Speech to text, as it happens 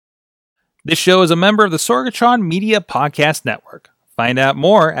This show is a member of the Sorgatron Media Podcast Network. Find out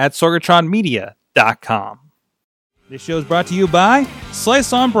more at sorgatronmedia.com. This show is brought to you by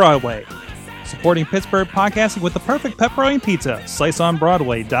Slice on Broadway. Supporting Pittsburgh podcasting with the perfect pepperoni pizza,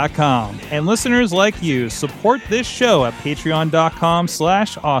 sliceonbroadway.com. And listeners like you, support this show at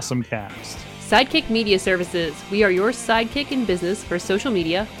patreon.com/awesomecast. Sidekick Media Services. We are your sidekick in business for social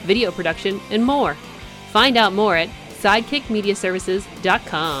media, video production, and more. Find out more at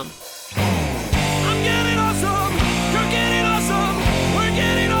sidekickmediaservices.com. I'm getting awesome, you're getting awesome, we're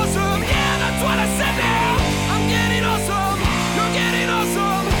getting awesome, yeah, that's what I said now. I'm getting awesome, you're getting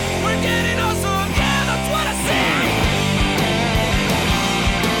awesome, we're getting awesome, yeah, that's what I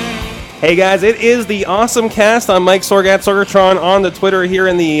said. Hey guys, it is the Awesome Cast. I'm Mike Sorgat, Sorgatron on the Twitter here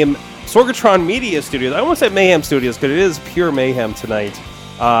in the Sorgatron Media Studios. I almost said Mayhem Studios because it is pure mayhem tonight.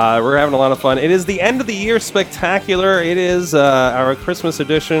 We're having a lot of fun. It is the end of the year spectacular. It is our Christmas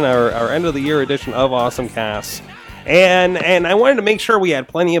edition, our end of the year edition of Awesome Cast. And I wanted to make sure we had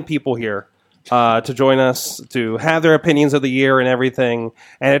plenty of people here to join us, to have their opinions of the year and everything.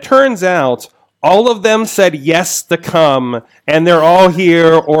 And it turns out all of them said yes to come, and they're all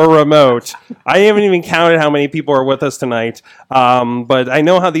here or remote. I haven't even counted how many people are with us tonight, but I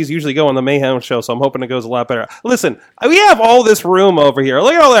know how these usually go on the Mayhem show, so I'm hoping it goes a lot better. Listen, we have all this room over here.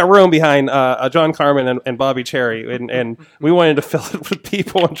 Look at all that room behind John Carmen and Bobby Cherry, and we wanted to fill it with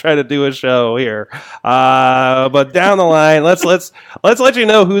people and try to do a show here. But down the line, let's let you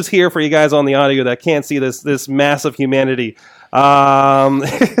know who's here for you guys on the audio that can't see this massive humanity.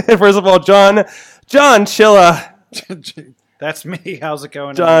 First of all, John Chilla. That's me. How's it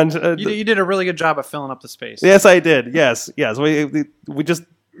going? John, you did a really good job of filling up the space. Yes, I did. Yes. We just,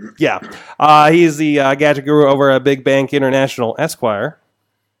 yeah. He's the gadget guru over at Big Bank International Esquire.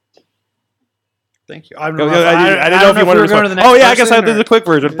 Thank you. I didn't know if you wanted to go to the next. Oh yeah, I guess I'll do the quick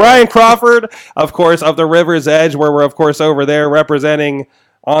version. Yeah. Brian Crawford, of course, of the River's Edge, where we're of course over there representing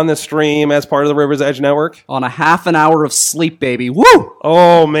on the stream as part of the River's Edge Network. On a half an hour of sleep, baby. Woo!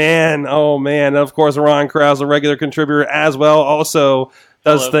 Oh, man. Of course, Ron Krause, a regular contributor as well, also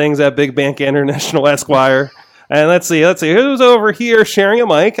does things at Big Bank International Esquire. And let's see. Who's over here sharing a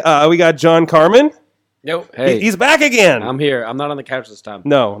mic? We got John Carmen. Nope. Hey. He's back again. I'm here. I'm not on the couch this time.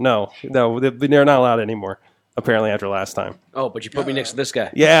 No. They're not allowed anymore, apparently, after last time. Oh, but you put me next to this guy.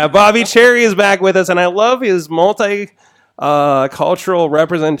 Yeah, Bobby Cherry is back with us, and I love his cultural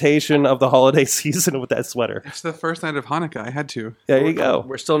representation of the holiday season with that sweater. It's the first night of Hanukkah. I had to. There you go.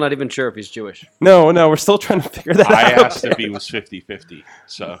 We're still not even sure if he's Jewish. No, we're still trying to figure that out. I asked if he was 50-50,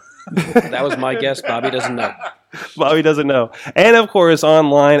 so. That was my guess. Bobby doesn't know. Bobby doesn't know. And, of course,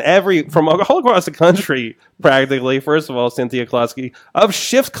 online, from all across the country, practically. First of all, Cynthia Klosky of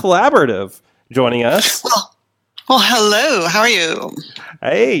Shift Collaborative joining us. Well, hello. How are you?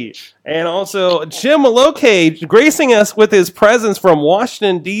 Hey. And also Jim Maloke gracing us with his presence from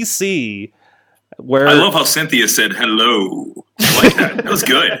Washington, D.C. Where I love how Cynthia said hello. I like that. That was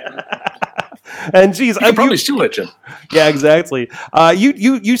good. And geez, I probably steal it, Jim. Yeah, exactly.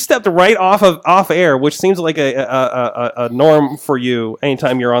 You stepped right off air, which seems like a norm for you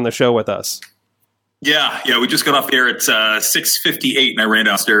anytime you're on the show with us. Yeah. We just got off air at 6:58, and I ran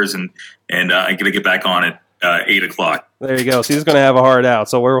downstairs, and I'm going to get back on at 8 o'clock. There you go. So he's going to have a hard out.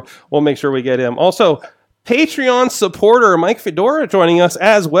 So we'll make sure we get him. Also, Patreon supporter Mike Fedora joining us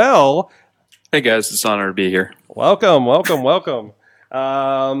as well. Hey guys, it's an honor to be here. Welcome.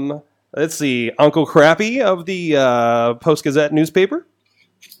 Let's see, Uncle Crappy of the Post-Gazette newspaper.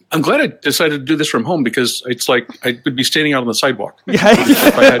 I'm glad I decided to do this from home because it's like I would be standing out on the sidewalk. Yeah.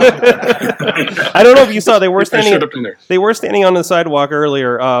 I don't know if you saw they were standing on the sidewalk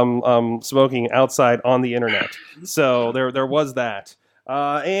earlier, smoking outside on the internet. So there was that.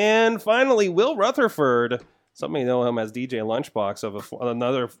 And finally, Will Rutherford. Some may know him as DJ Lunchbox of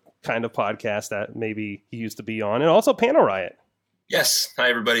another kind of podcast that maybe he used to be on, and also Pano Riot. Yes. Hi,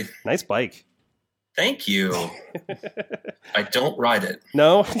 everybody. Nice bike. Thank you. I don't ride it.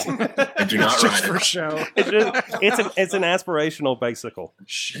 No? I do not ride it. For show. It's an aspirational bicycle.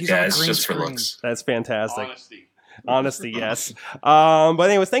 Yeah, it's just for looks. That's fantastic. Honesty, yes. But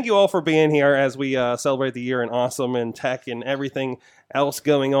anyways, thank you all for being here as we celebrate the year in awesome and tech and everything else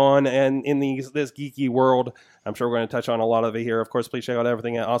going on and in this geeky world. I'm sure we're going to touch on a lot of it here. Of course, please check out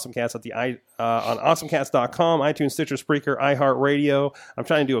everything at Awesomecast on awesomecast.com, iTunes, Stitcher, Spreaker, iHeartRadio. I'm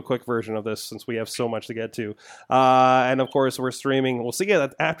trying to do a quick version of this since we have so much to get to. And of course, we're streaming. We'll see you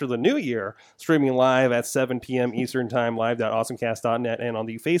after the new year, streaming live at 7 p.m. Eastern Time, live.awesomecast.net, and on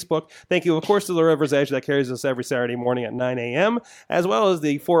the Facebook. Thank you, of course, to the River's Edge that carries us every Saturday morning at 9 a.m., as well as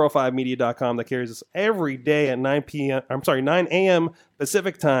the 405media.com that carries us every day at 9 a.m.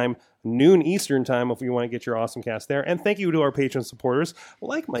 Pacific time, noon Eastern time if you want to get your awesome cast there. And thank you to our patron supporters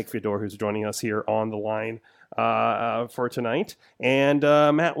like Mike Fedor, who's joining us here on the line for tonight, and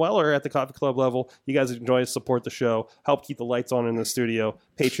Matt Weller at the Coffee Club level. You guys enjoy, support the show, help keep the lights on in the studio.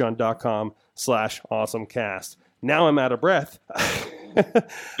 Patreon.com/awesomecast. Now I'm out of breath.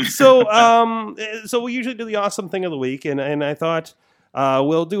 So we usually do the awesome thing of the week, and I thought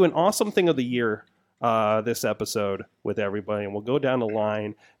we'll do an awesome thing of the year this episode with everybody, and we'll go down the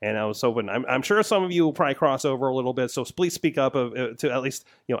line. And I was hoping, I'm sure some of you will probably cross over a little bit, so please speak up to at least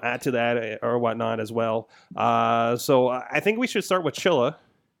add to that or whatnot as well. So I think we should start with Chilla,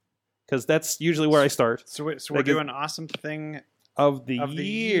 because that's usually where I start. So we're doing awesome thing of the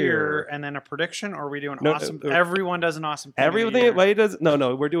year, and then a prediction, or are we doing awesome? Everyone does an awesome thing. Everybody does.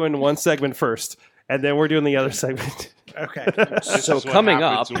 No. We're doing one segment first, and then we're doing the other segment. Okay. So coming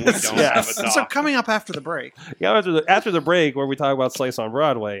up, so coming up after the break. Yeah, after the break, where we talk about Slice on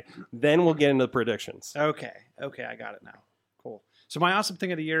Broadway, then we'll get into the predictions. Okay, I got it now. Cool. So my awesome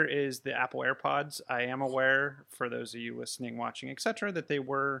thing of the year is the Apple AirPods. I am aware, for those of you listening, watching, etc., that they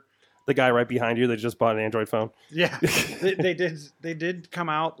were the guy right behind you that just bought an Android phone. Yeah, they did come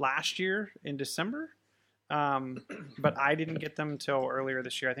out last year in December. But I didn't get them till earlier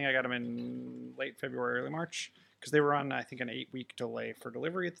this year. I think I got them in late February, early March, because they were on, I think, an 8-week delay for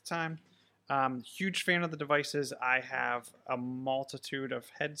delivery at the time. Huge fan of the devices. I have a multitude of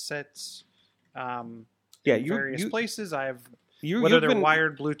headsets. Various places. I have whether they're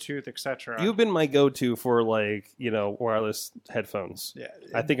wired, Bluetooth, etc. You've been my go-to for wireless headphones. Yeah,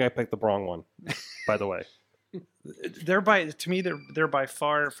 I think I picked the wrong one, by the way. They're by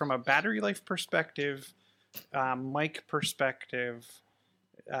far, from a battery life perspective, mic perspective,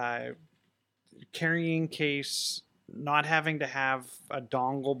 carrying case, not having to have a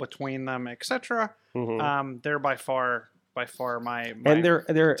dongle between them, etc. Mm-hmm. They're by far my and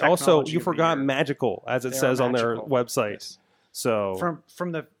they're also, you forgot magical, as it says on their website. Yes. So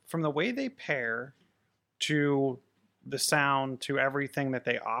from the way they pair to the sound to everything that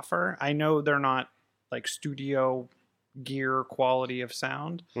they offer, I know they're not like studio gear quality of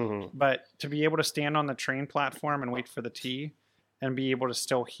sound, but to be able to stand on the train platform and wait for the T and be able to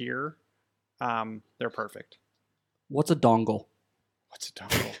still hear, they're perfect. What's a dongle?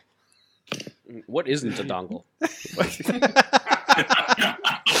 What isn't a dongle?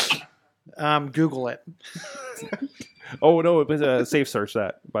 Google it. Oh no, it was a safe search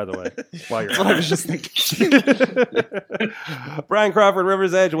that, by the way. While you're I was just thinking. Brian Crawford,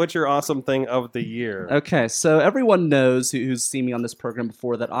 River's Edge, what's your awesome thing of the year? Okay, so everyone knows who's seen me on this program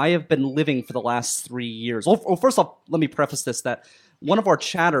before that I have been living for the last 3 years. Well, first off, let me preface this that one of our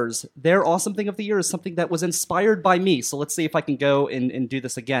chatters, their awesome thing of the year is something that was inspired by me. So let's see if I can go and do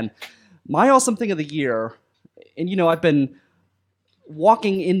this again. My awesome thing of the year, and I've been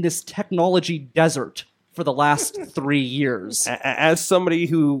walking in this technology desert for the last 3 years. As somebody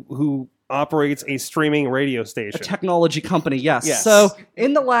who operates a streaming radio station. A technology company, yes. So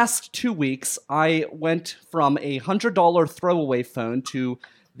in the last 2 weeks, I went from a $100 throwaway phone to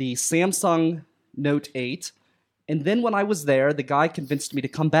the Samsung Note 8. And then when I was there, the guy convinced me to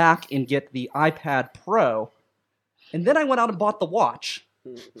come back and get the iPad Pro. And then I went out and bought the watch.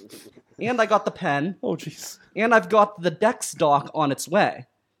 And I got the pen. Oh, jeez. And I've got the Dex dock on its way.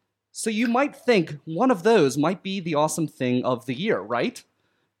 So you might think one of those might be the awesome thing of the year, right?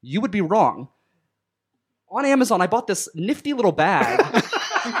 You would be wrong. On Amazon, I bought this nifty little bag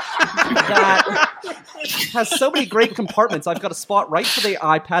that has so many great compartments. I've got a spot right for the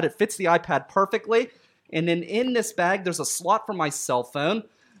iPad. It fits the iPad perfectly. And then in this bag, there's a slot for my cell phone.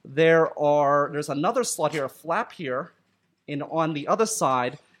 There's another slot here, a flap here. And on the other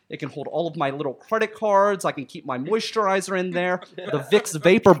side, it can hold all of my little credit cards. I can keep my moisturizer in there. The Vicks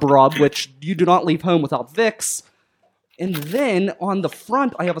Vapor Rub, which you do not leave home without Vicks. And then on the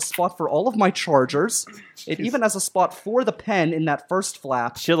front, I have a spot for all of my chargers. It even has a spot for the pen in that first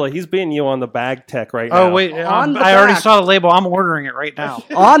flap. Chilla, he's beating you on the bag tech right now. Oh, wait. I already saw the label. I'm ordering it right now.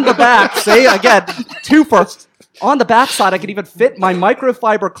 On the back, see, again, two first. On the back side, I can even fit my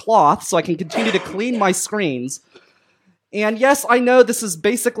microfiber cloth so I can continue to clean my screens. And yes, I know this is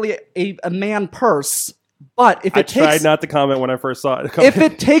basically a man purse, but if it takes... I tried not to comment when I first saw it. If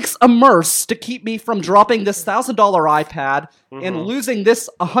it takes a merce to keep me from dropping this $1,000 iPad and losing this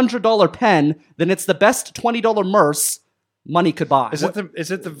 $100 pen, then it's the best $20 merce money could buy. Is it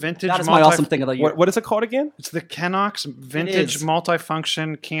the vintage? That is my awesome thing of the year. What is it called again? It's the Kenox vintage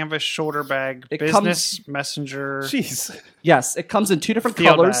multifunction canvas shoulder bag, business messenger. Jeez. Yes, it comes in 2 different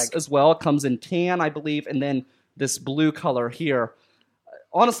colors as well. It comes in tan, I believe, and then this blue color here.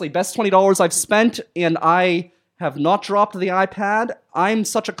 Honestly, best $20 I've spent, and I have not dropped the iPad. I'm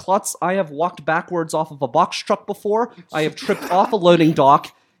such a klutz. I have walked backwards off of a box truck before. I have tripped off a loading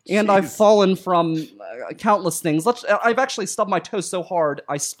dock. And I've fallen from countless things. I've actually stubbed my toe so hard,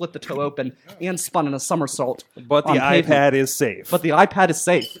 I split the toe open and spun in a somersault. But the iPad is safe. But the iPad is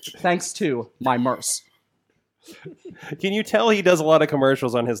safe, thanks to my Merce. Can you tell he does a lot of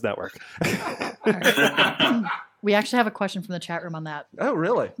commercials on his network? We actually have a question from the chat room on that. Oh,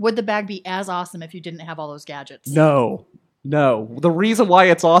 really? Would the bag be as awesome if you didn't have all those gadgets? No. The reason why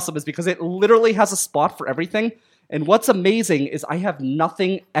it's awesome is because it literally has a spot for everything. And what's amazing is I have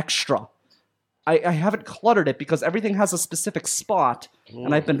nothing extra. I haven't cluttered it because everything has a specific spot.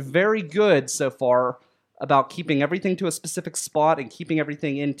 And I've been very good so far about keeping everything to a specific spot and keeping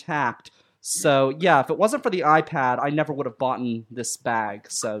everything intact. So, yeah, if it wasn't for the iPad, I never would have bought this bag.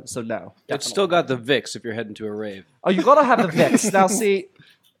 So no. It's still got the VIX if you're heading to a rave. Oh, you got to have the VIX. Now, see,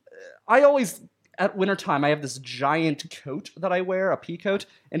 I always... At wintertime, I have this giant coat that I wear, a pea coat,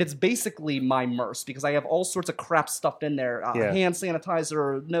 and it's basically my Merce because I have all sorts of crap stuffed in there. Hand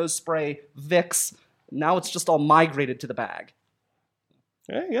sanitizer, nose spray, Vicks. Now it's just all migrated to the bag.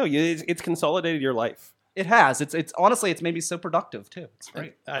 There you go. It's consolidated your life. It has. It's honestly, it's made me so productive, too. It's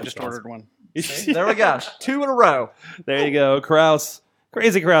great. I just ordered one. There we go. 2 in a row. There you go. Kraus.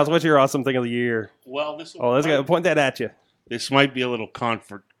 Crazy Kraus, what's your awesome thing of the year? Well, this let's go. Point that at you. This might be a little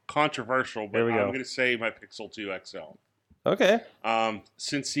controversial, but There we I'm go. going to say my Pixel 2 XL. Okay.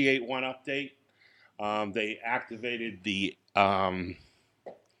 Since the 8.1 update, they activated the John,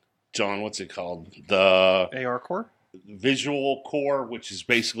 what's it called? The AR core? Visual core, which is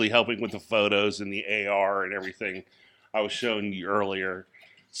basically helping with the photos and the AR and everything. I was showing you earlier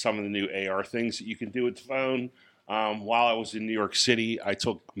some of the new AR things that you can do with the phone. While I was in New York City, I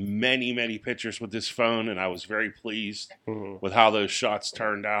took many, many pictures with this phone, and I was very pleased with how those shots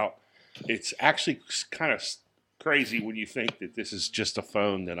turned out. It's actually kind of crazy when you think that this is just a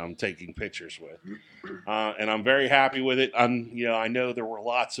phone that I'm taking pictures with. And I'm very happy with it. I know there were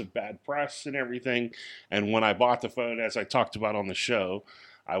lots of bad press and everything, and when I bought the phone, as I talked about on the show,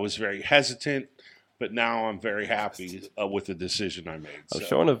 I was very hesitant. But now I'm very happy with the decision I made. I was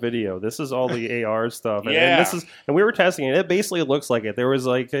showing a video. This is all the AR stuff. And, Yeah. and we were testing it. It basically looks like it. There was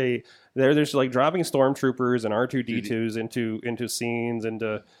like there's like dropping stormtroopers and R2D2s into scenes,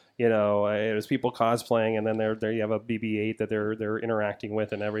 into there's people cosplaying, and then there you have a BB-8 that they're interacting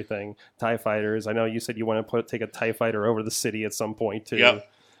with and everything. TIE fighters. I know you said you want to take a TIE fighter over the city at some point too. Yep.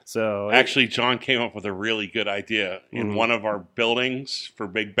 So actually, John came up with a really good idea. In one of our buildings for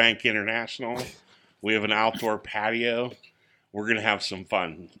Big Bank International, we have an outdoor patio. We're going to have some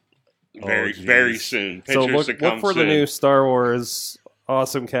fun very soon. So Pictures to come look for soon. the new Star Wars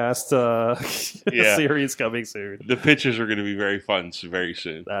Awesome Cast series coming soon. The pictures are going to be very fun very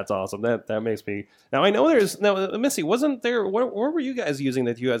soon. That's awesome. That makes me... Now, I know Missy, wasn't there... What were you guys using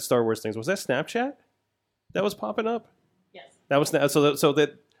that you had Star Wars things? Was that Snapchat that was popping up? Yes. That was...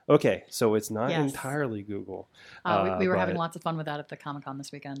 Okay, so it's not Yes. entirely Google. We were having but- lots of fun with that at the Comic-Con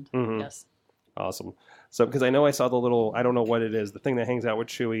this weekend. Mhm. Yes. Awesome. So, because I know I saw the little... I don't know what it is. The thing that hangs out with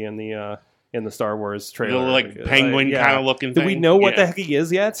Chewie in the Star Wars trailer. Little, penguin yeah. kind of looking Do thing. we know what the Yeah. heck he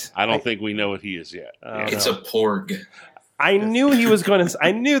is yet? I don't think we know what he is yet. It's a porg. I knew he was going to.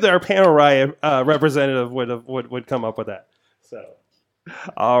 I knew that our panel riot representative would come up with that. So,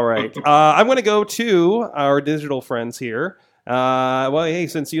 all right, I'm going to go to our digital friends here. Well, hey,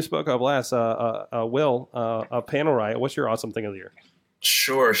 since you spoke up last, Will, panel riot. What's your awesome thing of the year?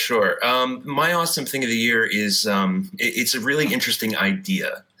 Sure. My awesome thing of the year is it's a really interesting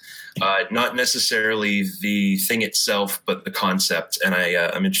idea. Not necessarily the thing itself, but the concept. And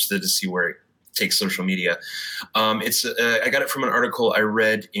I'm interested to see where it takes social media. I got it from an article I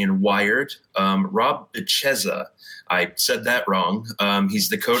read in Wired. Rob Biceza, I said that wrong. He's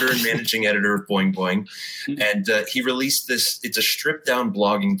the coder and managing editor of Boing Boing. And he released this. It's a stripped down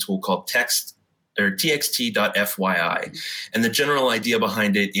blogging tool called txt.fyi. And the general idea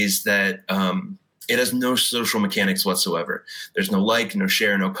behind it is that it has no social mechanics whatsoever. There's no like, no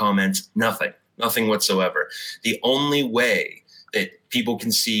share, no comment, nothing whatsoever. The only way that people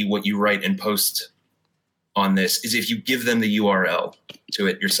can see what you write and post on this is if you give them the URL to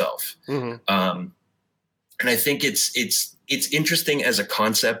it yourself. And I think it's interesting as a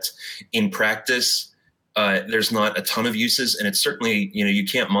concept. In practice, there's not a ton of uses, and it's certainly, you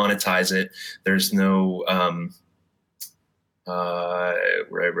can't monetize it. There's no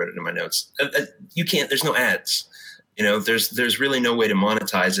where I wrote it in my notes. You can't. There's no ads. There's really no way to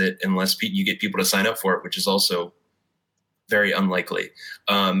monetize it unless you get people to sign up for it, which is also very unlikely.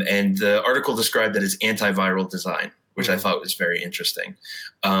 And the article described it as antiviral design, which I thought was very interesting.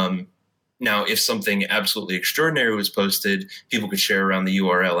 Now, if something absolutely extraordinary was posted, people could share around the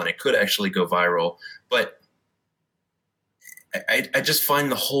URL and it could actually go viral. But I just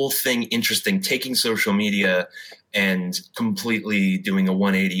find the whole thing interesting, taking social media and completely doing a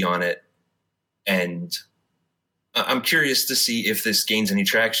 180 on it. And I'm curious to see if this gains any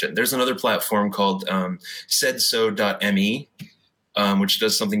traction. There's another platform called saidso.me, which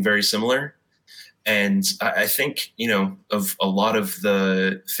does something very similar. And I think, of a lot of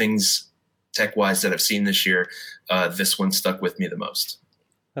the things tech-wise that I've seen this year, this one stuck with me the most.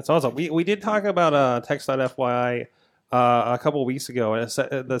 That's awesome. We did talk about text.fyi a couple of weeks ago, and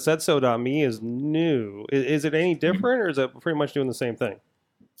the saidso.me is new. Is it any different, or is it pretty much doing the same thing?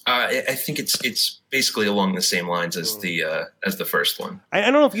 I think it's basically along the same lines as the first one. I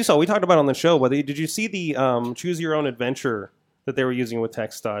don't know if you saw. We talked about it on the show. But did you see the choose your own adventure that they were using with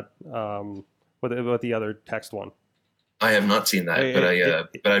text with the other text one? I have not seen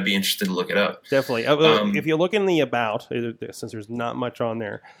that, but I'd be interested to look it up. Definitely. If you look in the about, since there's not much on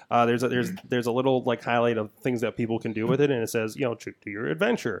there, there's a little like highlight of things that people can do with it, and it says do your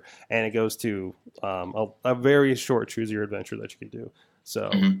adventure, and it goes to a very short choose your adventure that you can do. So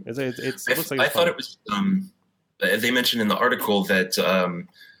it looks like I thought it was. They mentioned in the article that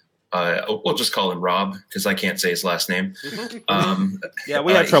we'll just call him Rob because I can't say his last name. Yeah,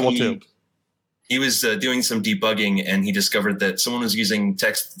 we had trouble too. He was doing some debugging, and he discovered that someone was using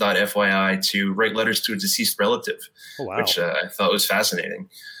text.fyi to write letters to a deceased relative, which I thought was fascinating.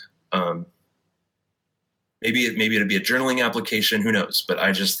 Maybe it'd be a journaling application. Who knows? But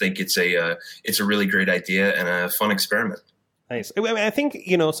I just think it's a really great idea and a fun experiment. Nice. I mean, I think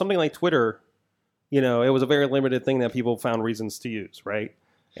something like Twitter, it was a very limited thing that people found reasons to use, right?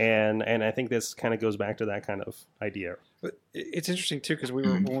 And I think this kind of goes back to that kind of idea. It's interesting too because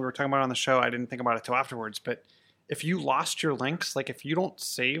when we were talking about it on the show, I didn't think about it till afterwards. But if you lost your links, like if you don't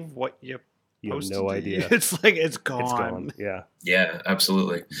save what you posted, have no idea. It's like it's gone. It's gone. Yeah. Yeah,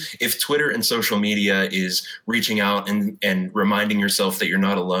 absolutely. If Twitter and social media is reaching out and reminding yourself that you're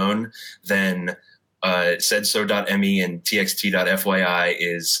not alone, then saidso.me and txt.fyi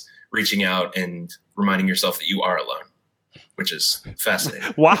is reaching out and reminding yourself that you are alone, which is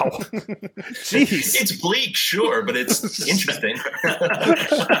fascinating. Wow. Jeez. It's bleak, sure, but it's interesting.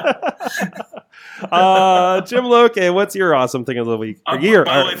 Jim Loke, what's your awesome thing of the week? I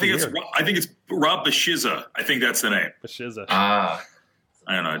think it's Rob Bashiza. I think that's the name. Bashiza. I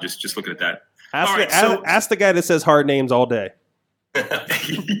don't know. Just looking at that. Ask the guy that says hard names all day.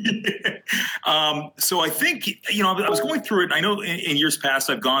 So I think I was going through it. And I know in years past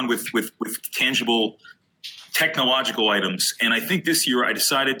I've gone with tangible technological items, and I think this year I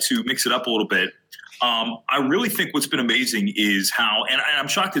decided to mix it up a little bit. I really think what's been amazing is how, and I'm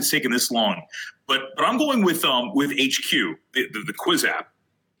shocked it's taken this long, but I'm going with HQ, the quiz app,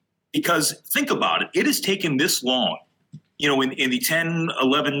 because think about it. It has taken this long, in the 10,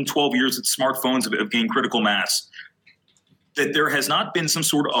 11, 12 years that smartphones have gained critical mass, that there has not been some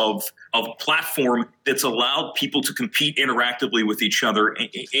sort of platform that's allowed people to compete interactively with each other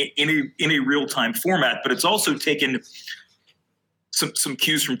in a real-time format. But it's also taken some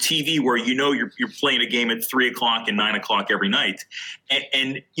cues from TV where you're playing a game at 3 o'clock and 9 o'clock every night.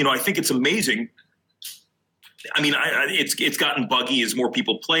 And I think it's amazing. I mean, it's gotten buggy as more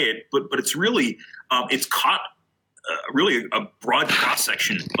people play it, but it's really it's caught really a broad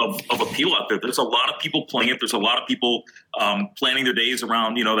cross-section of appeal out there. There's a lot of people playing it. There's a lot of people planning their days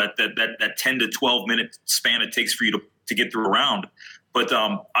around, that 10 to 12 minute span it takes for you to get through a round. But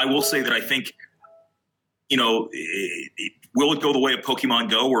I will say that I think, will it go the way of Pokemon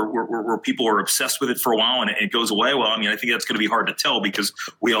Go where people are obsessed with it for a while and it goes away? Well, I mean, I think that's going to be hard to tell because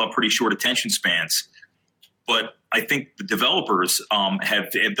we all have pretty short attention spans. But I think the developers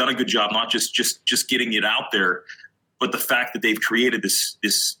have done a good job, not just getting it out there, but the fact that they've created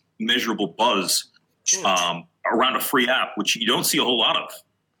this measurable buzz around a free app, which you don't see a whole lot of.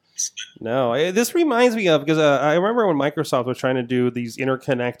 No, this reminds me of, because I remember when Microsoft was trying to do these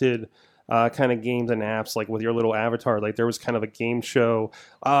interconnected kind of games and apps, like with your little avatar, like there was kind of a game show.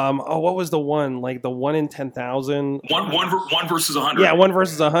 What was the one? Like the 1 in 10,000? One versus 100. Yeah, 1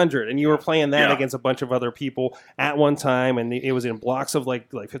 versus 100. And you were playing that against a bunch of other people at one time, and it was in blocks of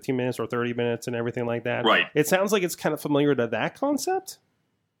like 15 minutes or 30 minutes and everything like that. Right. It sounds like it's kind of familiar to that concept.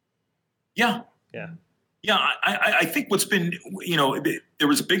 Yeah. Yeah. Yeah, I think what's been, there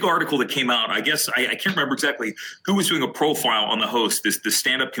was a big article that came out. I guess I can't remember exactly who was doing a profile on the host, the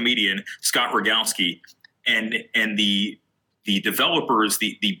stand-up comedian Scott Rogowski, and the developers,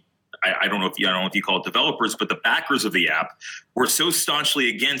 I don't know if you call it developers, but the backers of the app were so staunchly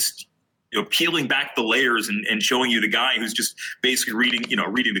against peeling back the layers and showing you the guy who's just basically reading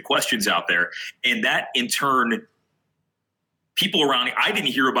the questions out there. And that in turn, people around me, I didn't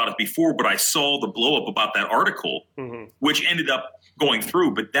hear about it before, but I saw the blow up about that article, which ended up going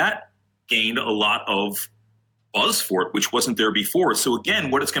through. But that gained a lot of buzz for it, which wasn't there before. So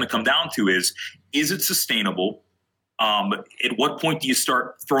again, what it's going to come down to is it sustainable? At what point do you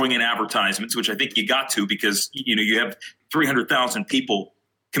start throwing in advertisements, which I think you got to, because you have 300,000 people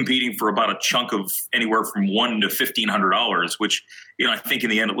competing for about a chunk of anywhere from $100 to $1,500, which, I think in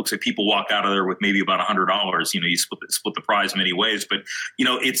the end, it looks like people walk out of there with maybe about $100. You split the prize many ways, but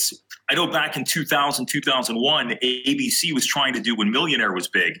I know back in 2000, 2001, ABC was trying to do when Millionaire was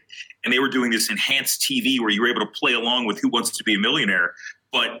big, and they were doing this enhanced TV where you were able to play along with Who Wants to Be a Millionaire.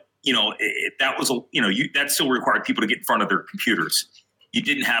 But, that was, that still required people to get in front of their computers. You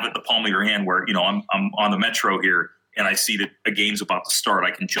didn't have it in the palm of your hand where, I'm on the Metro here, and I see that a game's about to start,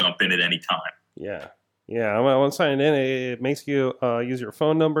 I can jump in at any time. Yeah. When signing in, it makes you use your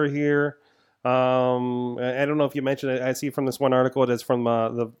phone number here. I don't know if you mentioned it. I see from this one article, it is from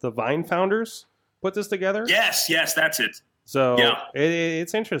the Vine founders put this together. Yes, that's it. So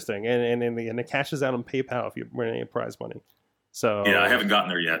it's interesting, and it cashes out on PayPal if you win any prize money. So I haven't gotten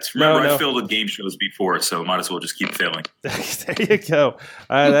there yet. Remember, I failed at game shows before, so might as well just keep failing. There you go.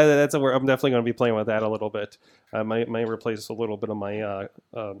 That's where I'm definitely going to be playing with that a little bit. Might replace a little bit of my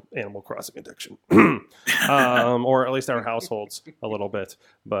Animal Crossing addiction, or at least our households a little bit.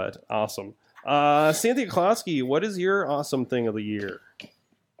 But awesome, Cynthia Klosky, what is your awesome thing of the year?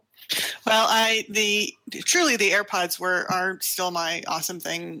 Well, truly the AirPods are still my awesome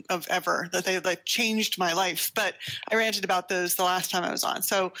thing of ever, that they changed my life. But I ranted about those the last time I was on.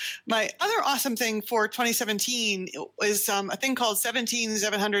 So my other awesome thing for 2017 is a thing called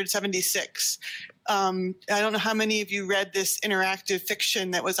 17776. I don't know how many of you read this interactive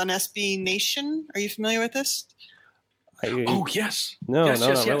fiction that was on SB Nation. Are you familiar with this? Oh, yes. No, yes,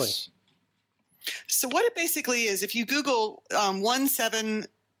 not really. So what it basically is, if you Google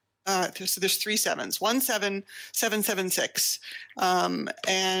so there's 3 sevens, 17776,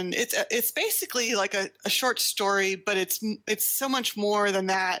 and it's basically like a short story, but it's so much more than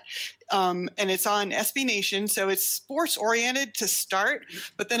that, and it's on SB Nation, so it's sports oriented to start,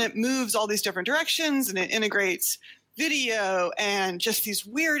 but then it moves all these different directions and it integrates video and just these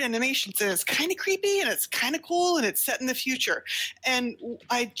weird animations, and it's kind of creepy and it's kind of cool, and it's set in the future. And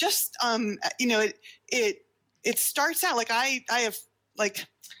I just it starts out like I have like.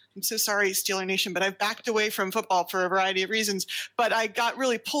 I'm so sorry, Steeler Nation, but I've backed away from football for a variety of reasons. But I got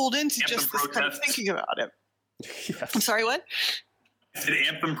really pulled into just this kind of thinking about it. Yes. I'm sorry, what? Is it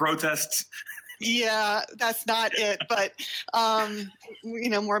anthem protests? Yeah, that's not it. But,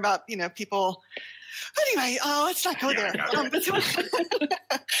 more about, people. Anyway, let's not go there.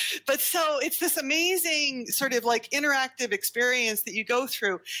 But so it's this amazing sort of like interactive experience that you go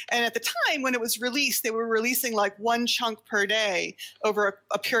through. And at the time when it was released, they were releasing like one chunk per day over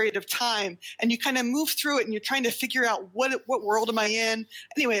a period of time. And you kind of move through it and you're trying to figure out what world am I in?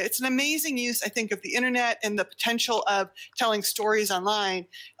 Anyway, it's an amazing use, I think, of the internet and the potential of telling stories online,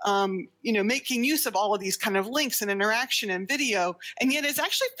 making use of all of these kind of links and interaction and video. And yet it's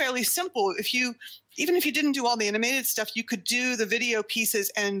actually fairly simple. Even if you didn't do all the animated stuff, you could do the video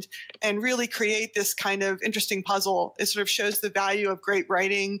pieces and really create this kind of interesting puzzle. It sort of shows the value of great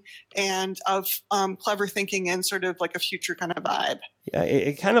writing and of clever thinking and sort of like a future kind of vibe. Yeah,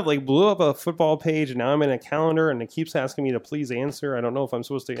 it kind of like blew up a football page, and now I'm in a calendar, and it keeps asking me to please answer. I don't know if I'm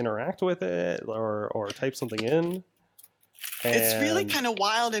supposed to interact with it or type something in. It's really kind of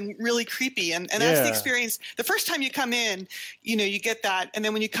wild and really creepy. And that's the experience. The first time you come in, you get that. And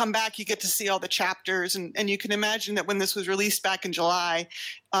then when you come back, you get to see all the chapters. And you can imagine that when this was released back in July,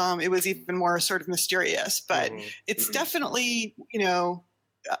 it was even more sort of mysterious. But it's definitely, to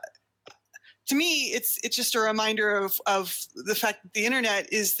me, it's just a reminder of the fact that the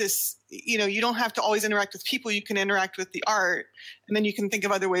internet is this, you don't have to always interact with people. You can interact with the art. And then you can think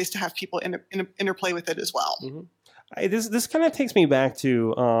of other ways to have people interplay with it as well. Mm-hmm. This kind of takes me back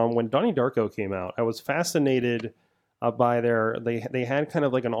to when Donnie Darko came out. I was fascinated by they had kind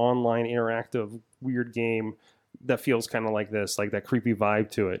of like an online interactive weird game that feels kind of like this, like that creepy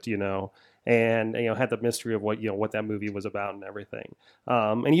vibe to it, and had the mystery of what that movie was about and everything.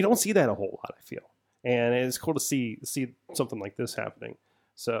 And you don't see that a whole lot, I feel, and it's cool to see something like this happening.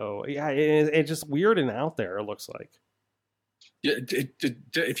 So yeah, it's just weird and out there. It looks like. Yeah,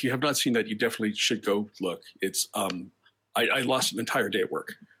 if you have not seen that, you definitely should go look. It's I lost an entire day at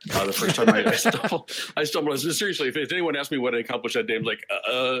work. The first time I stumbled. Seriously, if anyone asked me what I accomplished that day, I'm like,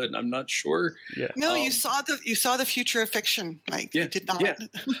 I'm not sure. Yeah. No, you saw the future of fiction, Mike. You did not. Yeah.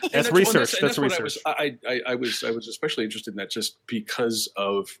 That's research. That's research. I was especially interested in that just because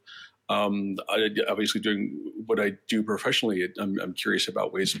of obviously doing what I do professionally. I'm curious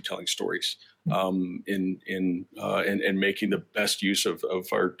about ways of telling stories, and making the best use of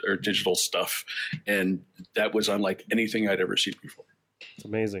our digital stuff, and that was unlike anything I'd ever seen before. It's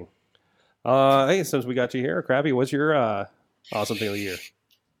amazing. Hey, since we got you here, Krabby, what's your awesome thing of the year?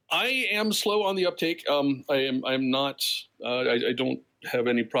 I am slow on the uptake. I'm not. I don't have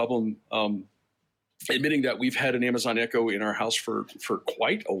any problem admitting that we've had an Amazon Echo in our house for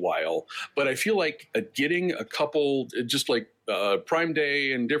quite a while. But I feel like getting a couple, just like Prime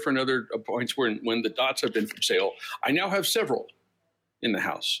Day and different other points when the dots have been for sale, I now have several in the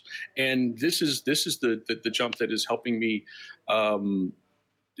house, and this is the jump that is helping me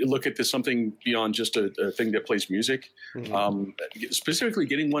look at this something beyond just a thing that plays music. Specifically,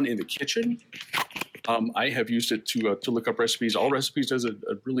 getting one in the kitchen. I have used it to look up recipes. All Recipes does a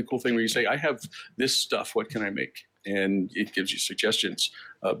really cool thing where you say, "I have this stuff. What can I make?" And it gives you suggestions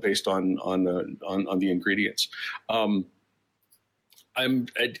based on the ingredients. I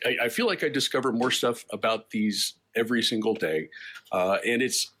feel like I discover more stuff about these every single day, and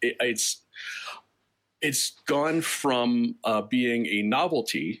it's gone from being a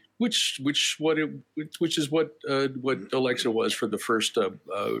novelty, which is what Alexa was for the first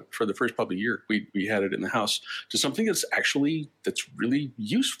probably year we had it in the house, to something that's really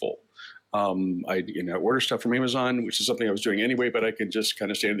useful. I order stuff from Amazon, which is something I was doing anyway, but I could just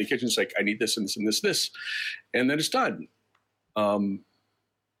kind of stand in the kitchen. It's like, I need this and this and this, and then it's done. And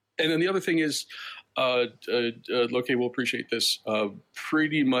then the other thing is, Loke will appreciate this.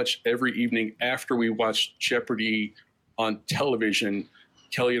 Pretty much every evening after we watch Jeopardy on television,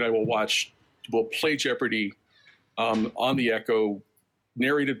 Kelly and I will play Jeopardy on the Echo,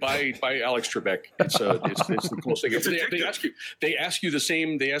 narrated by Alex Trebek. It's the coolest thing. They ask you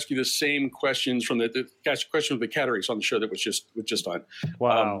the same questions from the question of the cat race on the show that was just on.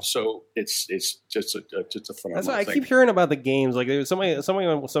 Wow. So it's just a phenomenal That's why thing. I keep hearing about the games. Like somebody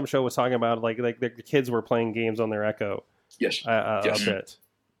on some show was talking about like the kids were playing games on their Echo. Yes. A bit.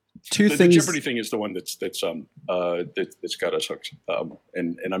 The Jeopardy thing is the one that's got us hooked.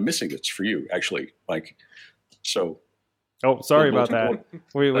 And I'm missing it for you actually, Mike. So. Oh, sorry about that.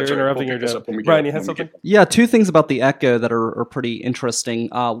 We were interrupting your joke. Brian, you had something? Yeah, two things about the Echo that are pretty interesting.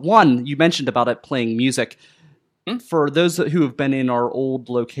 One, you mentioned about it playing music. For those who have been in our old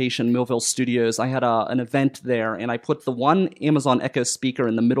location, Millville Studios, I had an event there, and I put the one Amazon Echo speaker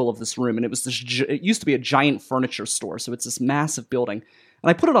in the middle of this room, and it was it used to be a giant furniture store, so it's this massive building. And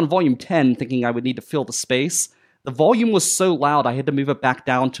I put it on volume 10, thinking I would need to fill the space. The volume was so loud, I had to move it back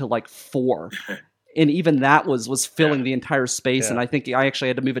down to like 4. And even that was filling the entire space, and I think I actually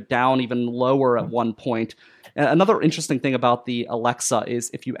had to move it down even lower at one point. Another interesting thing about the Alexa is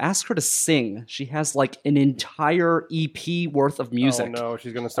if you ask her to sing, she has like an entire EP worth of music. Oh no,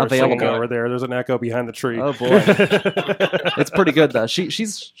 she's going to start available. singing over there. There's an Echo behind the tree. Oh boy, it's pretty good though.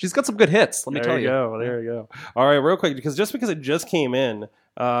 She's got some good hits. Let me tell you. There you go. All right, real quick, because it just came in.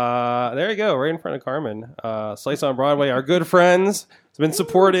 There you go, right in front of Carmen. Slice on Broadway, our good friends, has been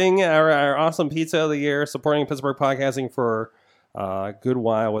supporting our awesome pizza of the year, supporting Pittsburgh podcasting for a good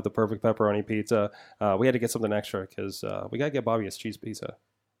while with the perfect pepperoni pizza. We had to get something extra because we got to get Bobby his cheese pizza.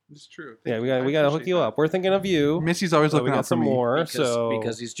 It's true. Yeah, we got to hook you up. We're thinking of you. Missy's always looking we got out for some me. more.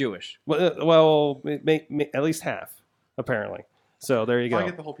 Because he's Jewish. Well, at least half, apparently. So there you go. I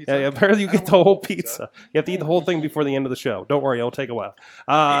get the whole pizza? Yeah, apparently you get the whole pizza. You have to eat the whole thing before the end of the show. Don't worry, it'll take a while.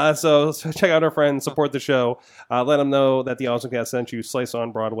 So check out our friends, support the show. Let them know that the AwesomeCast sent you.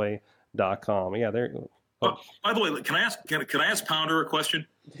 SliceOnBroadway.com. Yeah, there. Oh, by the way, can I ask Pounder a question?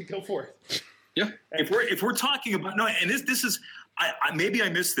 Go for it. Yeah. If we're talking about and this is maybe I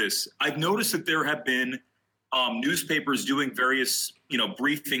missed this. I've noticed that there have been newspapers doing various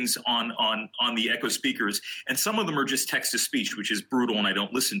briefings on the Echo speakers, and some of them are just text to speech, which is brutal, and I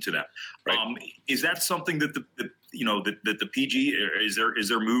don't listen to them. Right. Is that something that the PG is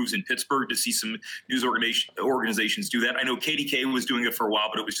there moves in Pittsburgh to see some news organizations do that? I know KDK was doing it for a while,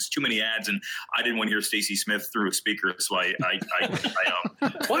 but it was just too many ads, and I didn't want to hear Stacey Smith through a speaker, so I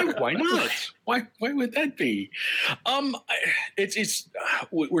Why not? Why would that be?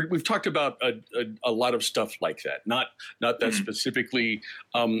 We've talked about a lot of stuff like that. Not that specifically.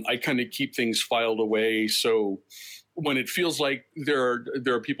 I kind of keep things filed away, so when it feels like there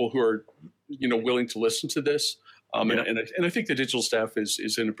are people who are willing to listen to this, And I think the digital staff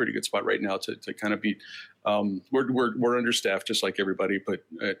is in a pretty good spot right now to kind of be. We're understaffed just like everybody, but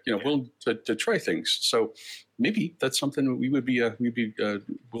willing to try things. So maybe that's something we would be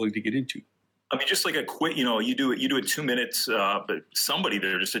willing to get into. I mean, just like a quick, you do a 2 minutes, but somebody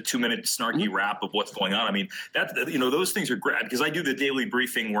there, just a 2 minute snarky wrap of what's going on. I mean, those things are great because I do the daily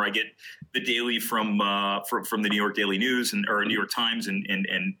briefing where I get the daily from the New York Daily News or New York Times and AP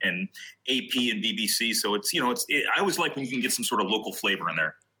and BBC. So I always like when you can get some sort of local flavor in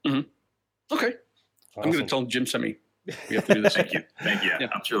there. Mm-hmm. Okay. Awesome. I'm going to tell Jim Semi. We have to do this. Thank you. Yeah.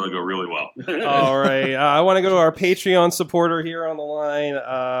 I'm sure they'll go really well. All right. I want to go to our Patreon supporter here on the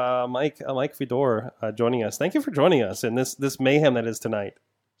line, Mike Fedor, joining us. Thank you for joining us in this mayhem that is tonight.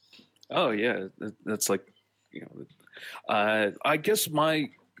 Oh yeah, that's like, I guess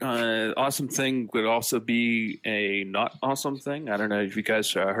my awesome thing would also be a not awesome thing. I don't know if you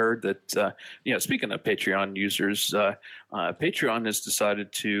guys heard that. Speaking of Patreon users, Patreon has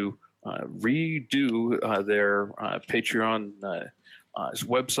decided to redo their Patreon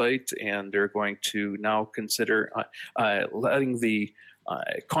website, and they're going to now consider letting the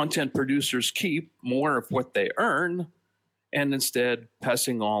content producers keep more of what they earn, and instead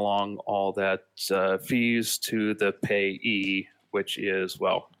passing along all that fees to the payee, which is,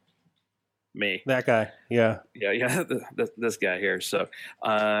 me. That guy, yeah, this guy here. So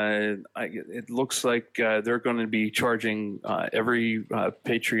it looks like they're going to be charging every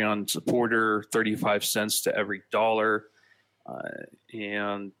Patreon supporter 35 cents to every dollar,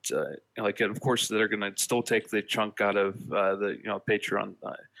 and of course they're going to still take the chunk out of the Patreon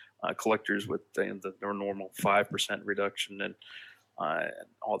collectors with their normal 5% reduction and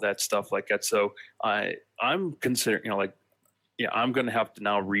all that stuff like that. So I'm considering I'm going to have to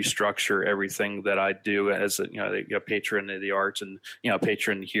now restructure everything that I do as a patron of the arts and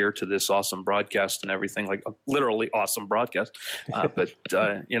patron here to this awesome broadcast and everything, like literally awesome broadcast. But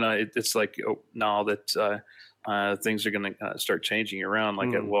it's like now that things are going to start changing around.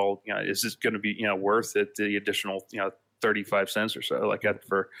 Is this going to be worth it? The additional 35 cents or so like that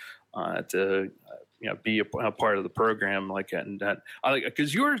for to be a part of the program like that, and that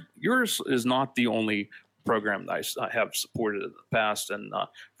because yours is not the only program that I have supported in the past and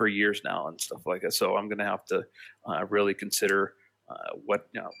for years now and stuff like that. So I'm going to have to really consider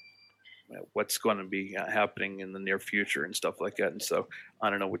what's going to be happening in the near future and stuff like that. And so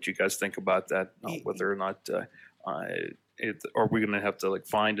I don't know what you guys think about that, whether or not are we going to have to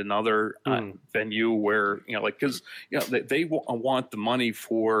find another venue where because they want the money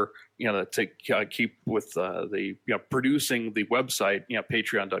for to keep with the producing the website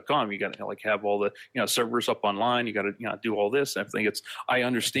patreon.com. You got to have all the servers up online. You got to do all this and everything. I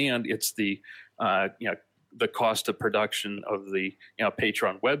understand it's the the cost of production of the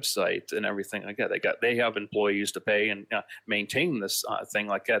Patreon website and everything like that. They have employees to pay and maintain this thing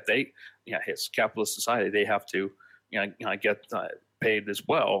like that. It's capitalist society. They have to get paid as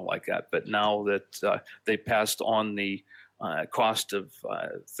well like that. But now that they passed on the cost of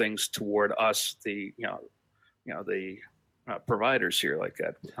things toward us, the providers here like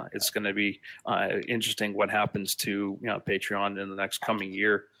that, it's going to be interesting what happens to Patreon in the next coming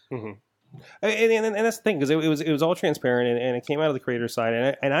year. Mm-hmm. And that's the thing, because it was all transparent and it came out of the creator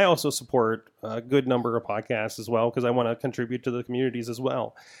side, and I also support a good number of podcasts as well because I want to contribute to the communities as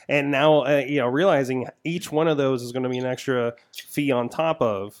well. And now realizing each one of those is going to be an extra fee on top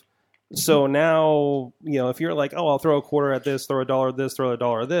of. So now if you're like, oh, I'll throw a quarter at this, throw a dollar at this, throw a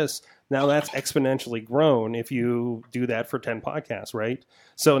dollar at this, now that's exponentially grown if you do that for 10 podcasts, right?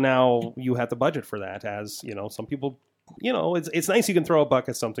 So now you have to budget for that, as some people. It's nice you can throw a buck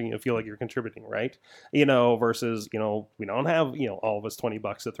at something you feel like you're contributing, right? Versus, we don't have, all of us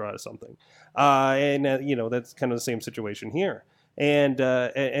 $20 to throw at something. And that's kind of the same situation here. And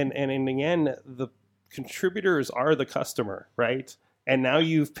in the end, the contributors are the customer, right? And now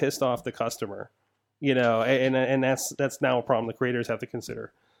you've pissed off the customer, and that's now a problem the creators have to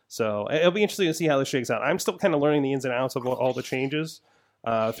consider. So it'll be interesting to see how this shakes out. I'm still kind of learning the ins and outs of all the changes.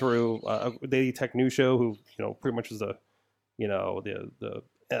 Through Daily Tech News Show, who pretty much is the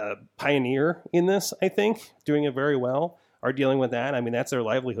pioneer in this, I think, doing it very well, are dealing with that. I mean, that's their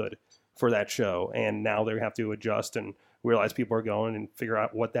livelihood for that show, and now they have to adjust and realize people are going and figure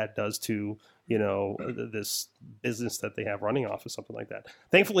out what that does to this business that they have running off of something like that.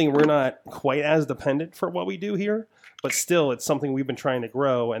 Thankfully, we're not quite as dependent for what we do here, but still, it's something we've been trying to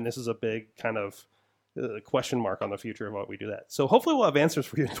grow, and this is a big kind of question mark on the future of what we do that. So hopefully we'll have answers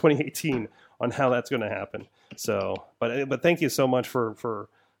for you in 2018 on how that's going to happen. So, but thank you so much for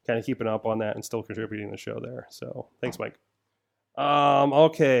kind of keeping up on that and still contributing to the show there. So thanks, Mike.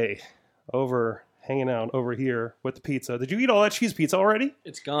 Okay. Overhand hanging out over here with the pizza. Did you eat all that cheese pizza already?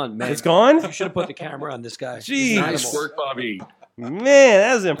 It's gone, man. It's gone? You should have put the camera on this guy. Jeez. Nice work, Bobby. Man,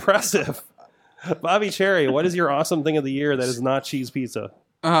 that is impressive. Bobby Cherry, what is your awesome thing of the year that is not cheese pizza?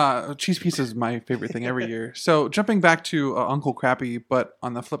 Cheese pizza is my favorite thing every year. So jumping back to Uncle Crappy, but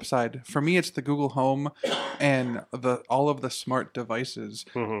on the flip side, for me it's the Google Home and all of the smart devices.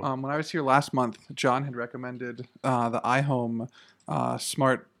 Mm-hmm. When I was here last month, John had recommended the iHome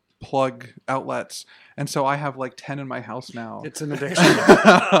smart plug outlets, and so I have like 10 in my house now. It's an addiction.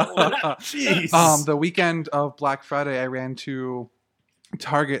 Jeez. The weekend of Black Friday, I ran to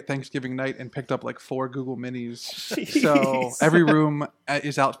Target Thanksgiving night and picked up like 4 Google Minis. Jeez. So every room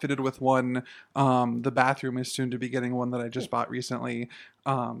is outfitted with one. The bathroom is soon to be getting one that I just bought recently.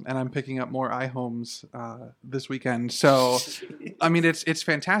 And I'm picking up more iHomes this weekend. So, I mean, it's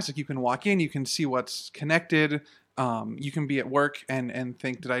fantastic. You can walk in, you can see what's connected. You can be at work and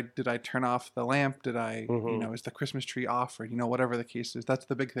think, did I turn off the lamp? Did I, is the Christmas tree off? Or, whatever the case is. That's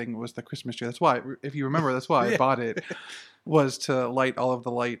the big thing, was the Christmas tree. That's why, if you remember, that's why I bought it, was to light all of the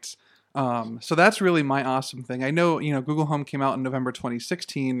lights. So that's really my awesome thing. I know, Google Home came out in November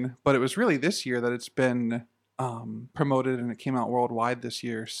 2016, but it was really this year that it's been promoted, and it came out worldwide this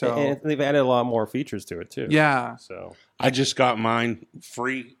year. So and they've added a lot more features to it too. Yeah. So I just got mine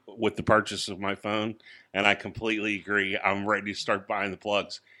free with the purchase of my phone, and I completely agree. I'm ready to start buying the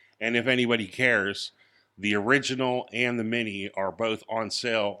plugs. And if anybody cares, the original and the mini are both on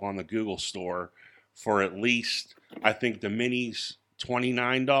sale on the Google store for at least, I think the mini's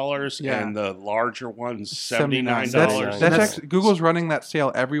 $29 and the larger one's $79. That's actually, Google's running that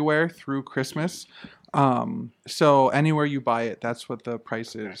sale everywhere through Christmas. So anywhere you buy it, that's what the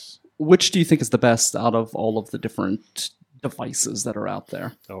price is. Which do you think is the best out of all of the different devices that are out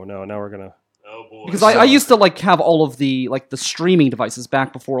there? Oh no, now we're gonna. Oh boy. Because I used to have all of the the streaming devices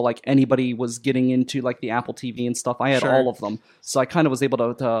back before anybody was getting into the Apple TV and stuff. I had Sure. all of them, so I kind of was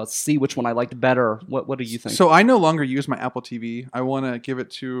able to see which one I liked better. What do you think? So I no longer use my Apple TV. I want to give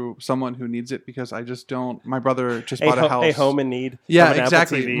it to someone who needs it, because I just don't. My brother just bought a house. A home in need. Yeah, of an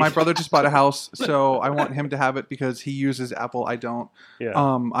exactly. Apple TV. My brother just bought a house, so I want him to have it because he uses Apple. I don't. Yeah.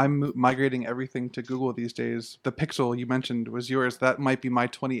 I'm migrating everything to Google these days. The Pixel you mentioned was yours. That might be my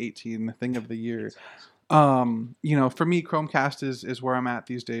 2018 thing of the year. For me, Chromecast is where I'm at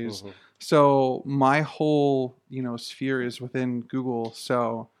these days. Mm-hmm. So my whole, sphere is within Google.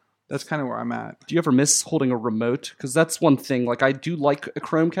 So that's kind of where I'm at. Do you ever miss holding a remote? Because that's one thing. I do like a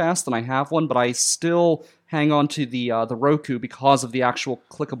Chromecast, and I have one, but I still hang on to the Roku because of the actual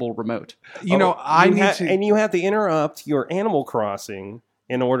clickable remote. And you have to interrupt your Animal Crossing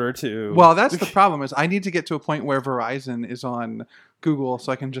in order to. Well, that's the problem. Is I need to get to a point where Verizon is on Google,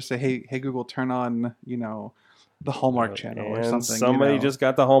 so I can just say, "Hey Google, turn on, the Hallmark channel or something." Somebody just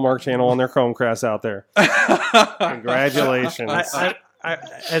got the Hallmark channel on their Chromecast out there. Congratulations! I,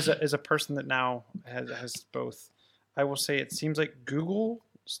 as a person that now has both, I will say it seems like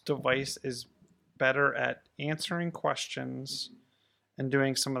Google's device is better at answering questions and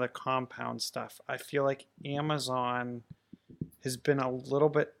doing some of the compound stuff. I feel like Amazon has been a little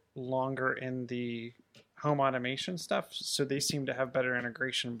bit longer in the home automation stuff, so they seem to have better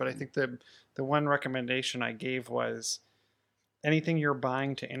integration. But I think the one recommendation I gave was anything you're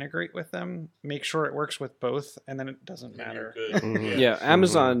buying to integrate with them, make sure it works with both, and then it doesn't matter. Yeah,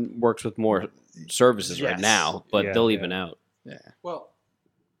 Amazon works with more services right now, but they'll even out. Yeah. Well,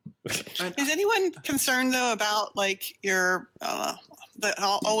 is anyone concerned though about your the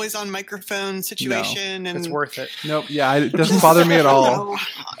always on microphone situation? And it's worth it. Nope. Yeah, it doesn't bother me at all.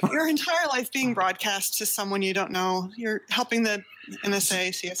 Your entire life being broadcast to someone you don't know. You're helping the NSA,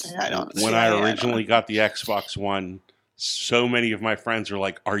 CSA. I don't. When I originally got the Xbox One, so many of my friends are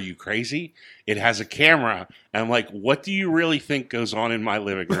like, "Are you crazy? It has a camera." And I'm like, "What do you really think goes on in my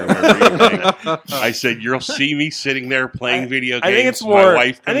living room every evening?" I said, "You'll see me sitting there playing video games." I think it's My more.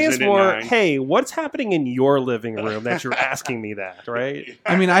 wife I think comes it's in more. at 9. Hey, what's happening in your living room that you're asking me that? Right?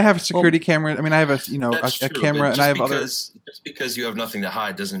 I mean, I have security cameras. I mean, I have That's a true, camera, but and I have just because you have nothing to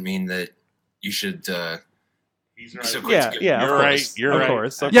hide doesn't mean that you should. He's right. So Yeah, You're right. You're right. Of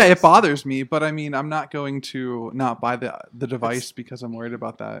course. Yeah, it bothers me, but I mean, I'm not going to not buy the device because I'm worried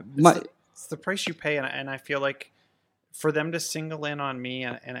about that. It's the price you pay, and I feel like for them to single in on me,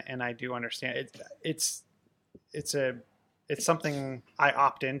 and I do understand it. It's something I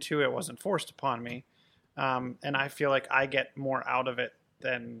opt into. It wasn't forced upon me, and I feel like I get more out of it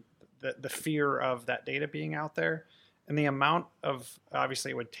than the fear of that data being out there. And the amount of,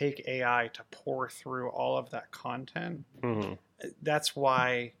 obviously it would take AI to pour through all of that content. Mm-hmm. That's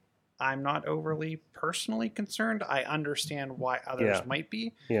why I'm not overly personally concerned. I understand why others Yeah. might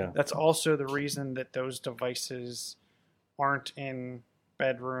be. Yeah. That's also the reason that those devices aren't in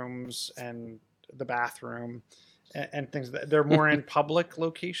bedrooms and the bathroom and things. They're more in public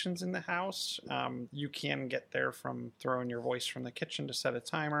locations in the house. You can get there from throwing your voice from the kitchen to set a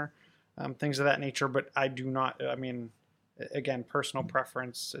timer, things of that nature. But I do not. I mean, again, personal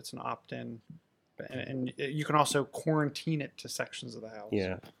preference. It's an opt-in, and you can also quarantine it to sections of the house.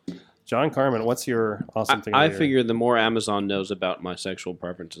 Yeah. John Carmen, what's your awesome thing? I of the year? figure the more Amazon knows about my sexual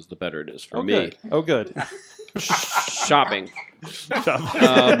preferences, the better it is for Oh, me. good. Oh, good. Shopping.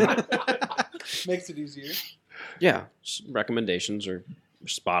 Makes it easier. Yeah, recommendations are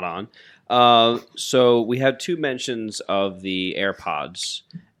spot on. So we have 2 mentions of the AirPods,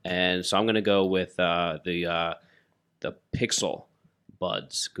 and so I'm going to go with the Pixel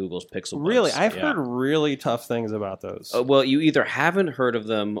Buds, Google's Pixel Buds. Really, I've Yeah. heard really tough things about those. Well, you either haven't heard of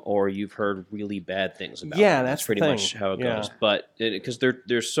them or you've heard really bad things about them. Yeah, that's pretty the much thing. how it Yeah. goes. But because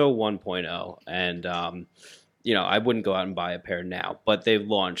they're so 1.0, and I wouldn't go out and buy a pair now, but they've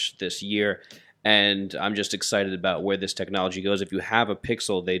launched this year. And I'm just excited about where this technology goes. If you have a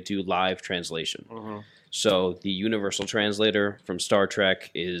Pixel, they do live translation. So the Universal Translator from Star Trek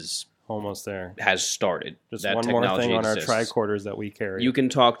is almost there. Has started. Just that one more technology thing on our exists. tricorders that we carry. You can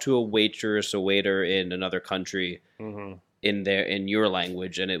talk to a waitress, a waiter in another country Mm-hmm. in your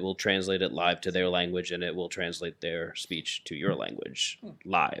language, and it will translate it live to their language, and it will translate their speech to your language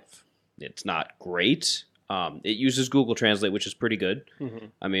live. It's not great. It uses Google Translate, which is pretty good.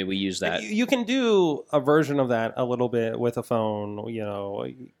 Mhm. I mean, we use that. You can do a version of that a little bit with a phone,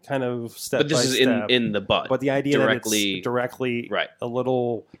 kind of step But this by is step. in the bud. But the idea Directly- that it's directly right. a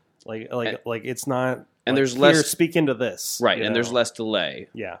little like it's not. And like, there's here, less speak into this, right, you and there's know? less delay.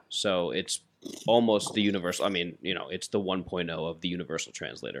 Yeah. So it's almost the universal. I mean, it's the 1.0 of the Universal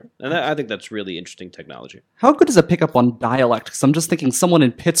Translator, and I think that's really interesting technology. How good does it pick up on dialect? Because I'm just thinking someone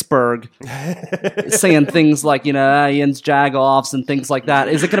in Pittsburgh saying things like, Ian's jagoffs and things like that.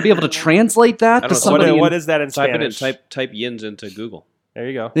 Is it going to be able to translate that I to don't know. somebody? What is that in Type Spanish? it in. Type yins into Google. There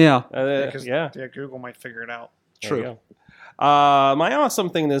you go. Yeah. Yeah. Google might figure it out. There you go. My awesome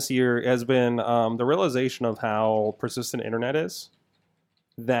thing this year has been the realization of how persistent internet is.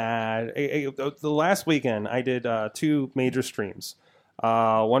 That the last weekend I did 2 major streams.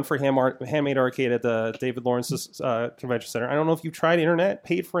 One for Handmade Arcade at the David Lawrence's Convention Center. I don't know if you've tried internet,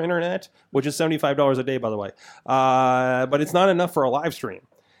 paid for internet, which is $75 a day, by the way. But it's not enough for a live stream.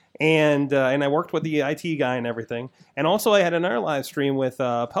 And I worked with the IT guy and everything. And also I had another live stream with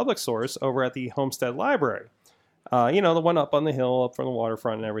Public Source over at the Homestead Library. The one up on the hill, up from the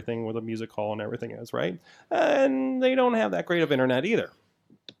waterfront and everything, where the music hall and everything is, right? And they don't have that great of internet either.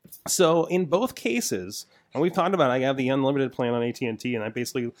 So in both cases, and we've talked about it, I have the unlimited plan on AT&T,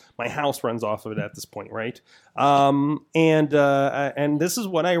 and my house runs off of it at this point, right? And this is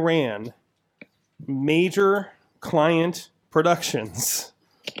what I ran major client productions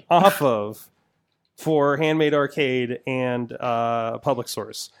off of for Handmade Arcade and Public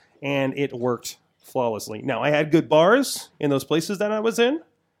Source, and it worked flawlessly. Now, I had good bars in those places that I was in.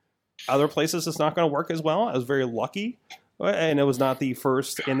 Other places it's not going to work as well. I was very lucky. And it was not the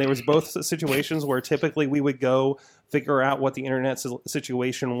first. And there was both situations where typically we would go figure out what the internet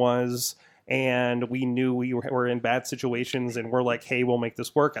situation was. And we knew we were in bad situations. And we're like, hey, we'll make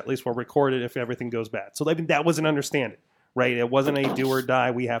this work. At least we'll record it if everything goes bad. So that was an understanding, right? It wasn't a do or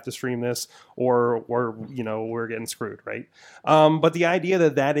die. We have to stream this or we're getting screwed, right? But the idea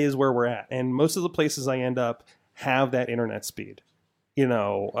that is where we're at. And most of the places I end up have that internet speed.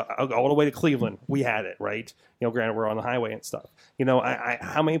 All the way to Cleveland, we had it, right? Granted, we're on the highway and stuff.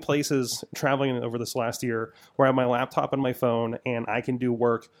 How many places traveling over this last year where I have my laptop and my phone and I can do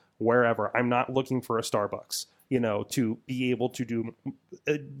work wherever. I'm not looking for a Starbucks, to be able to do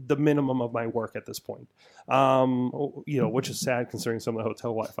the minimum of my work at this point. Which is sad considering some of the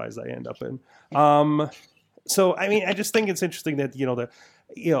hotel Wi-Fi's I end up in. So, I mean, I just think it's interesting that,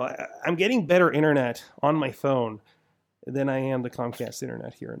 I'm getting better internet on my phone than I am the Comcast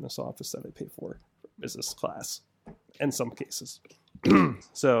internet here in this office that I pay for business class in some cases.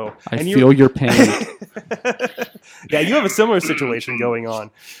 So I feel your pain. Yeah, you have a similar situation going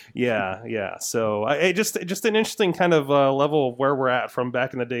on. Yeah. So just an interesting kind of level of where we're at from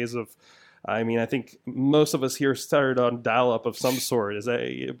back in the days of. I mean, I think most of us here started on dial-up of some sort,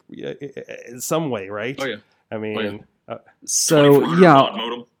 in some way, right? Oh yeah. I mean, so yeah. Baud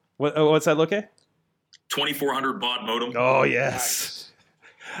modem. What's that, Loke? 2400 baud modem. Oh yes.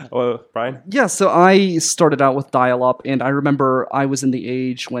 Brian? Yeah, so I started out with dial-up, and I remember I was in the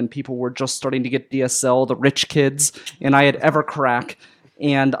age when people were just starting to get DSL, the rich kids, and I had Evercrack.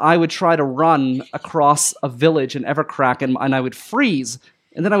 and I would try to run across a village in Evercrack, and I would freeze,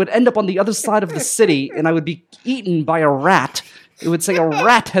 and then I would end up on the other side of the city, and I would be eaten by a rat. It would say, a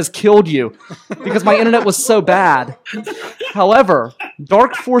rat has killed you, because my internet was so bad. However,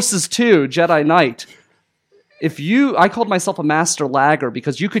 Dark Forces 2, Jedi Knight, I called myself a master lagger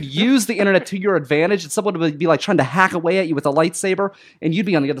because you could use the internet to your advantage, and someone would be like trying to hack away at you with a lightsaber, and you'd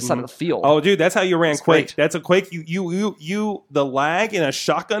be on the other side of the field. Oh, dude, that's how you ran That's Quake. great. That's a Quake. The lag in a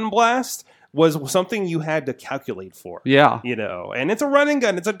shotgun blast was something you had to calculate for. Yeah. And it's a running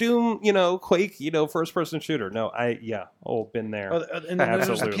gun. It's a Doom, Quake, first person shooter. No, been there. And then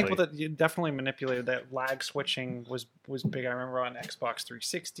there's people that definitely manipulated that. Lag switching was big. I remember on Xbox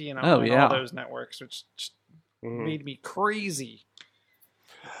 360 and on all those networks, which just made me crazy.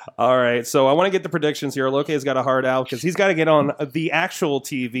 All right, so I want to get the predictions here. Loke's got a hard out because he's got to get on the actual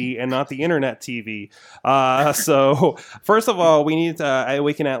TV and not the internet TV. So first of all, we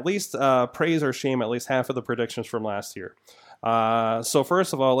can at least praise or shame at least half of the predictions from last year. So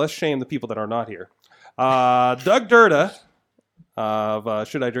first of all, let's shame the people that are not here. Doug Durda of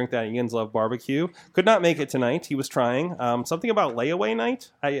Should I Drink That Ian's Love Barbecue could not make it tonight. He was trying something about layaway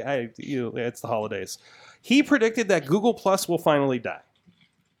night. It's the holidays. He predicted that Google Plus will finally die.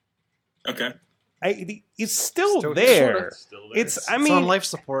 Okay. It's still there. It's on life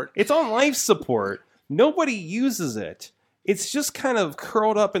support. It's on life support. Nobody uses it. It's just kind of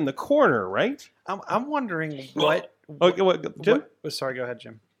curled up in the corner, right? I'm wondering Jim? Sorry, go ahead,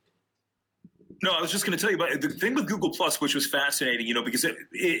 Jim. No, I was just going to tell you about the thing with Google Plus, which was fascinating, because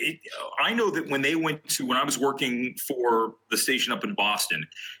I know that when I was working for the station up in Boston,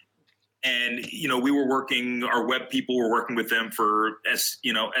 and we were working, our web people were working with them for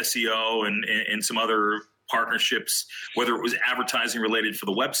SEO and some other partnerships, whether it was advertising related for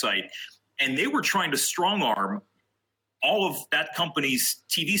the website, and they were trying to strong arm all of that company's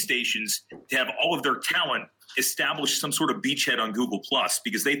TV stations to have all of their talent establish some sort of beachhead on Google Plus,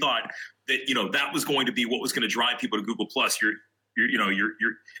 because they thought that that was going to be what was going to drive people to Google Plus. Your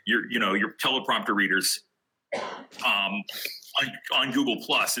teleprompter readers on Google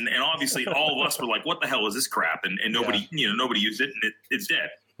Plus, and obviously all of us were like, "What the hell is this crap?" And nobody nobody used it, and it's dead.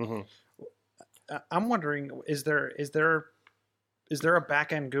 Mm-hmm. I'm wondering, is there a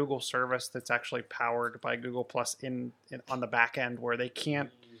back end Google service that's actually powered by Google Plus in on the back end where they can't?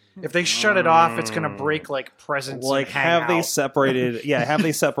 If they shut it off, it's going to break like Presence. Like, and have they Hangout. separated? Yeah, have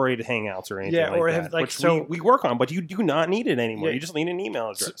they separated Hangouts or anything? Yeah, or like have that, like which so we work on, but you do not need it anymore. Yeah. You just need an email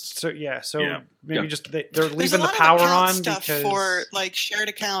address. So maybe just they're There's leaving a the lot power of account on stuff because for like shared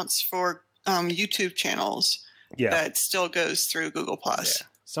accounts for YouTube channels. Yeah. That still goes through Google Plus.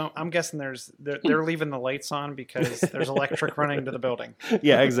 So I'm guessing they're leaving the lights on because there's electric running to the building.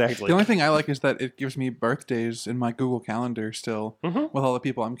 Yeah, exactly. The only thing I like is that it gives me birthdays in my Google Calendar still Mm-hmm. with all the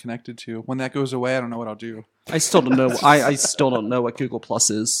people I'm connected to. When that goes away, I don't know what I'll do. I still don't know. I still don't know what Google Plus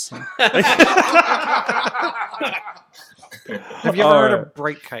is. Have you ever heard of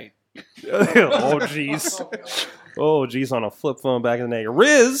Bright Kite? Oh, jeez. Oh, geez, on a flip phone back in the day.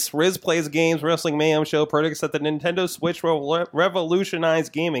 Riz plays games, Wrestling Mayhem Show, predicts that the Nintendo Switch will revolutionize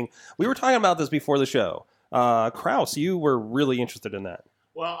gaming. We were talking about this before the show. Kraus, you were really interested in that.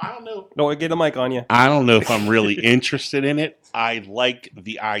 Well, I don't know. No, get a mic on you. I don't know if I'm really interested in it. I like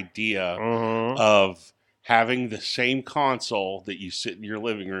the idea of having the same console that you sit in your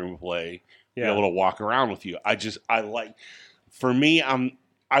living room and play, be able to walk around with you. For me,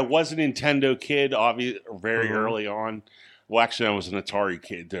 I was a Nintendo kid, obviously, very early on. Well, actually, I was an Atari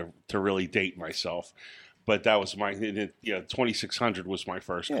kid to really date myself. But that was my 2600 was my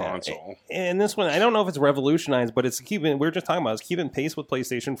first console. And this one, I don't know if it's revolutionized, but it's keeping. We were just talking about it's keeping pace with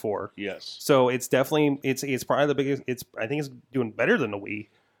PlayStation 4. Yes. So it's definitely it's probably the biggest. I think it's doing better than the Wii,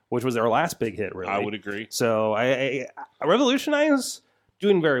 which was their last big hit. Really, I would agree. So I revolutionize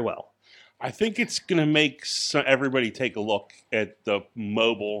doing very well. I think it's going to make everybody take a look at the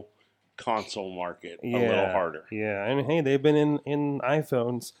mobile console market a little harder. Yeah, and hey, they've been in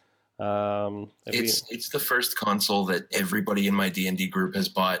iPhones. It's the first console that everybody in my D&D group has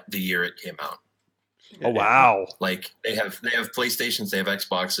bought the year it came out. Oh wow! Like they have PlayStations, they have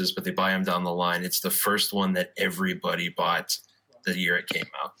Xboxes, but they buy them down the line. It's the first one that everybody bought the year it came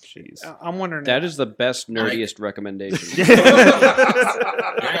out. Jeez, I'm wondering. That is the best nerdiest recommendation.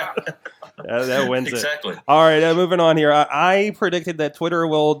 That wins exactly. it. All right, moving on here. I predicted that Twitter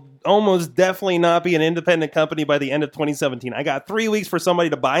will almost definitely not be an independent company by the end of 2017. I got 3 weeks for somebody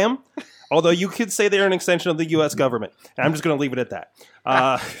to buy them, although you could say they're an extension of the U.S. government. And I'm just going to leave it at that.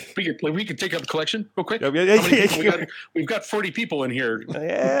 We can take up the collection real quick. Yeah. We've got 40 people in here.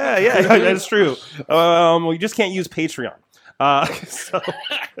 Yeah, that's true. We just can't use Patreon. So,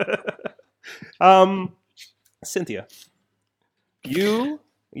 Cynthia, you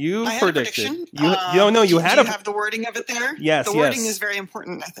I had a predicted. prediction. You had Do a. you have the wording of it there? Yes, the wording yes. is very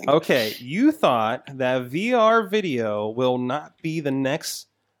important, I think. Okay, you thought that VR video will not be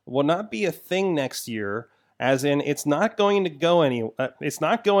a thing next year. As in, it's not going to go it's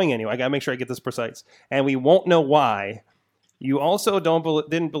not going anywhere. I gotta make sure I get this precise, and we won't know why. You also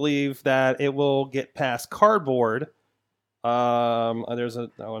didn't believe that it will get past cardboard. There's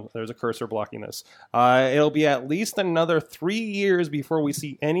a cursor blocking this. It'll be at least another 3 years before we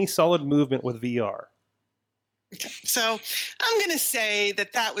see any solid movement with VR. So I'm going to say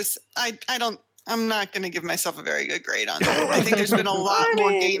that was I'm not going to give myself a very good grade on that. I think there's been a lot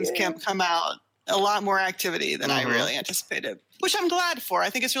more games come out, a lot more activity than I really anticipated, which I'm glad for. I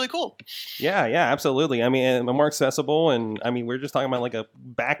think it's really cool. Yeah, absolutely. I mean, and more accessible, and I mean, we're just talking about like a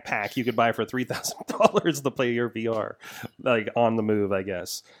backpack you could buy for $3,000 to play your VR, like on the move, I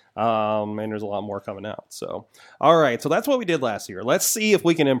guess. And there's a lot more coming out. So, all right, so that's what we did last year. Let's see if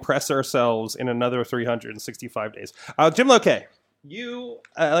we can impress ourselves in another 365 days. Jim Loke, you,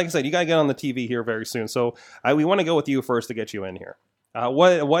 like I said, you got to get on the TV here very soon. So we want to go with you first to get you in here.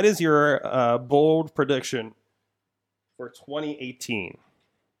 What is your bold prediction for 2018?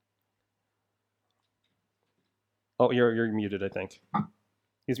 Oh, you're muted, I think.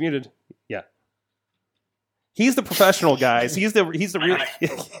 He's muted. Yeah. He's the professional, guys. He's the real.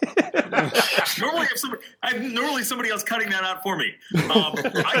 Normally somebody else cutting that out for me.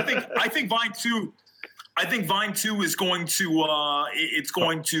 I think Vine 2. I think Vine 2 is going to it's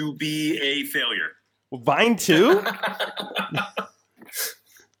going to be a failure. Vine 2?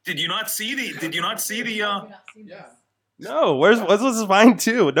 Did you not see the? Yeah. No. What's this Vine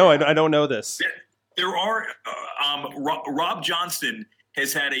 2? No, I don't know this. There are Rob Johnston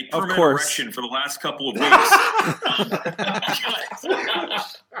has had a permanent erection for the last couple of weeks.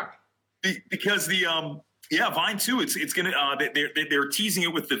 because the Vine 2 it's gonna they're teasing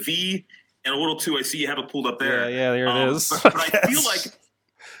it with the V and a little 2. I see you have it pulled up there. Yeah, there it is. But I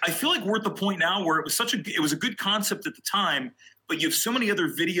feel like we're at the point now where it was a good concept at the time, but you have so many other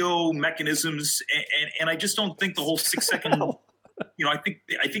video mechanisms, and I just don't think the whole 6 second. I think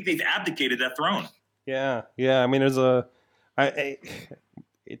they've abdicated that throne. Yeah. I mean,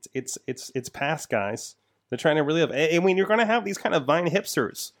 it's past, guys. They're trying to relive. I mean, you're going to have these kind of Vine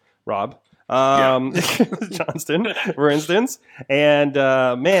hipsters, Rob Johnston, for instance, and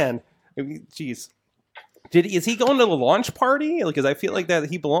man, geez, is he going to the launch party? Because I feel like that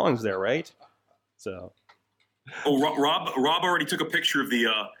he belongs there, right? So, Rob already took a picture of the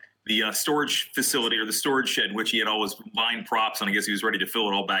storage facility or the storage shed, in which he had all his Vine props, and I guess he was ready to fill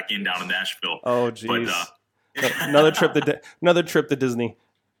it all back in down in Nashville. Oh, geez. But, another trip to Disney.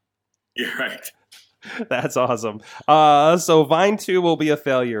 You're right. That's awesome. So Vine 2 will be a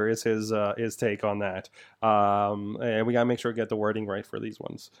failure is his take on that. And we gotta make sure we get the wording right for these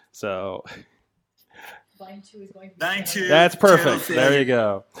ones. So Vine 2 is going to be Vine 2. That's perfect. There you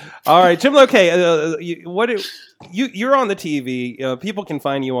go. All right, Jim Loke, you're on the TV. People can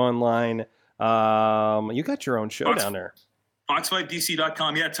find you online. You got your own show down there.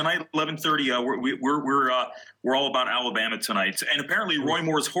 Fox5DC.com. Yeah, tonight 11:30. We're all about Alabama tonight, and apparently Roy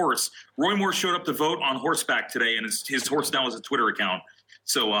Moore's horse. Roy Moore showed up to vote on horseback today, and his horse now has a Twitter account.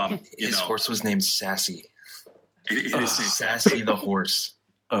 So his horse was named Sassy. It is Sassy the horse.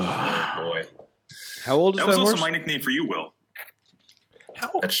 Oh boy. How old is that was horse? also my nickname for you, Will.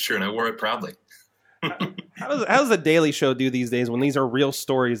 That's true, and I wore it proudly. How does the Daily Show do these days when these are real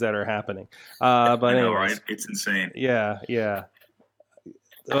stories that are happening? But I know, anyways. right? It's insane. Yeah.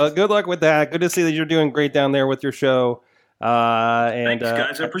 Good luck with that. Good to see that you're doing great down there with your show. Thanks,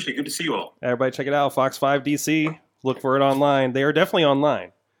 guys. I appreciate it. Good to see you all. Everybody check it out. Fox 5 DC. Look for it online. They are definitely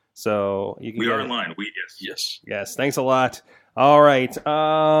online. So you can We get are it. online. Yes. Yes. Thanks a lot. All right.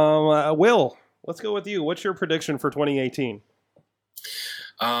 Will, let's go with you. What's your prediction for 2018?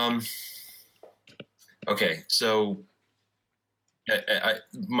 Okay, so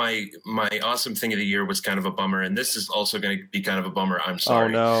my awesome thing of the year was kind of a bummer, and this is also going to be kind of a bummer. I'm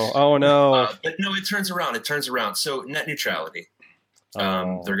sorry. Oh no! But no, it turns around. So net neutrality.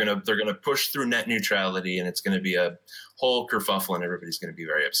 They're gonna push through net neutrality, and it's going to be a whole kerfuffle, and everybody's going to be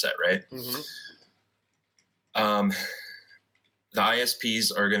very upset, right? Mm-hmm. The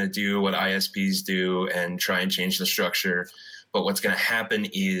ISPs are going to do what ISPs do and try and change the structure, but what's going to happen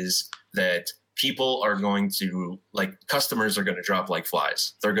is that people are going to, customers are going to drop like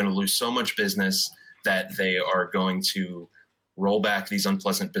flies. They're going to lose so much business that they are going to roll back these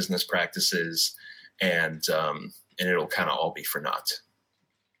unpleasant business practices, and it'll kind of all be for naught.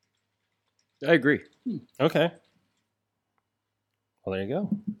 I agree. Okay. Well, there you go.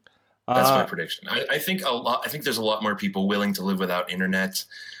 That's my prediction. I think I think there's a lot more people willing to live without internet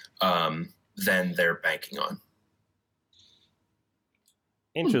than they're banking on.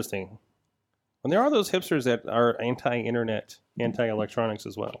 Interesting. And there are those hipsters that are anti-internet, anti-electronics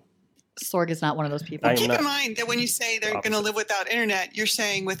as well. Sorg is not one of those people. Keep in mind that when you say they're going to live without internet, you're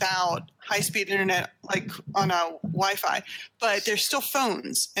saying without high-speed internet, like on a Wi-Fi. But there's still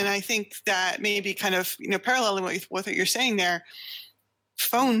phones, and I think that maybe kind of paralleling with what you're saying there,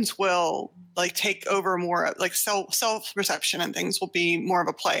 phones will like take over more, like self-perception and things will be more of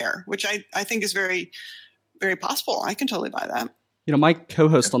a player, which I think is very, very possible. I can totally buy that. My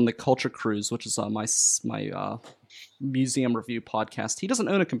co-host on the Culture Cruise, which is my museum review podcast, he doesn't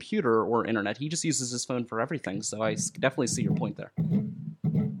own a computer or internet. He just uses his phone for everything. So I definitely see your point there.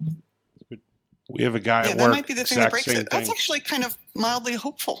 We have a guy at that work. might be the thing that breaks it. That's actually kind of mildly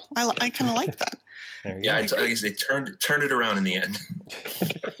hopeful. I kind of like that. Yeah, they turned it around in the end.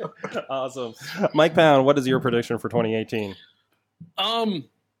 Awesome. Mike Pound, what is your prediction for 2018?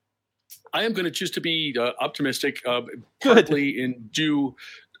 I am going to choose to be optimistic, partly due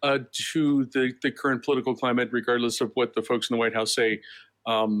to the current political climate, regardless of what the folks in the White House say.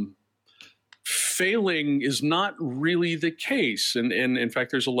 Failing is not really the case, and in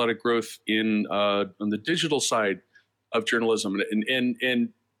fact, there's a lot of growth on the digital side of journalism, and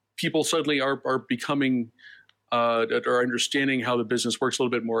people suddenly are becoming are understanding how the business works a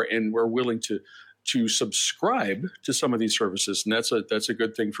little bit more, and we're willing to subscribe to some of these services, and that's a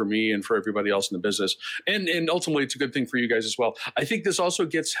good thing for me and for everybody else in the business, and ultimately it's a good thing for you guys as well. I think this also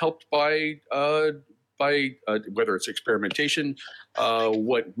gets helped by whether it's experimentation,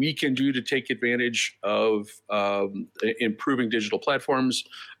 what we can do to take advantage of improving digital platforms.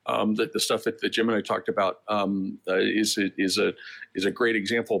 The stuff that Jim and I talked about is a great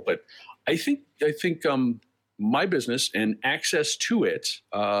example. But I think my business and access to it,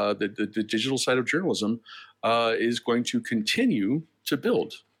 the digital side of journalism, is going to continue to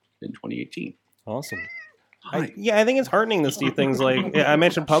build in 2018. Awesome. I think it's heartening to see things like I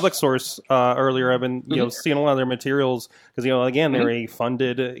mentioned Public Source earlier. I've been seeing a lot of their materials because again they're a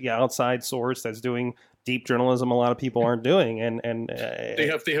funded outside source that's doing deep journalism a lot of people aren't doing, and they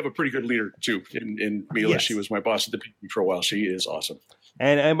have a pretty good leader too. In Mila, She was my boss at the PP for a while. She is awesome.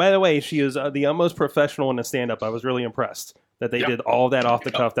 And by the way, she is the utmost professional in the stand-up. I was really impressed that they did all that off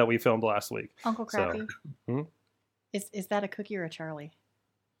the cuff that we filmed last week. Uncle Crappy, is that a Cookie or a Charlie?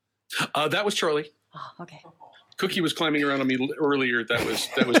 That was Charlie. Oh, okay. Cookie was climbing around on me earlier. That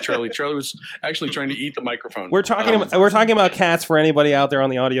was Charlie. Charlie was actually trying to eat the microphone. We're talking about cats for anybody out there on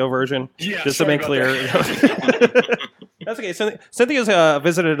the audio version. Yeah, just to make clear. That. That's okay. Cynthia's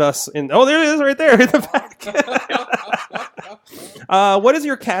visited us there it is right there in the back. What is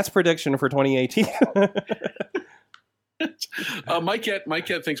your cat's prediction for 2018? My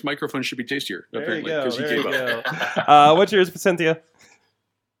cat thinks microphones should be tastier. Apparently, because he gave up. What's yours, Cynthia?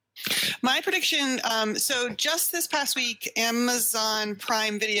 My prediction, so just this past week, Amazon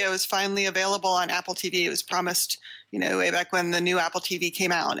Prime Video is finally available on Apple TV. It was promised, way back when the new Apple TV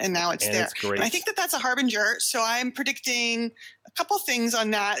came out, and now it's there. Great. And I think that's a harbinger, so I'm predicting a couple things on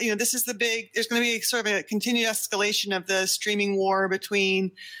that. This is there's going to be sort of a continued escalation of the streaming war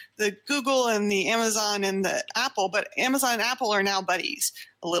between the Google and the Amazon and the Apple, but Amazon and Apple are now buddies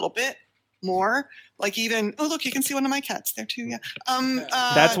a little bit more. Like even, oh look, you can see one of my cats there too. Yeah.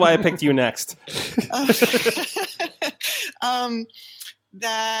 That's why I picked you next.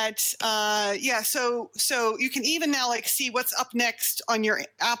 So you can even now see what's up next on your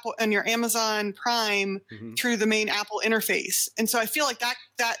Apple and your Amazon Prime through the main Apple interface. And so I feel like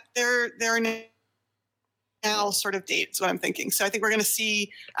that they're now sort of date is what I'm thinking. So I think we're going to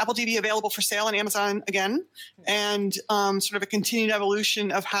see Apple TV available for sale on Amazon again, and sort of a continued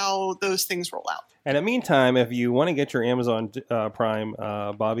evolution of how those things roll out. And in the meantime, if you want to get your Amazon Prime,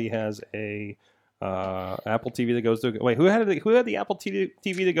 Bobby has a Apple TV that goes to who had the Apple TV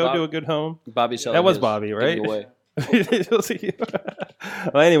to go to a good home? Bobby selling that was his, Bobby, right? away.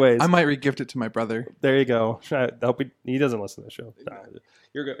 Well, anyways, I might regift it to my brother. There you go. I hope he doesn't listen to the show.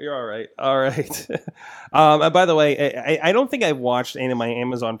 You're all right. All right. By the way, I don't think I've watched any of my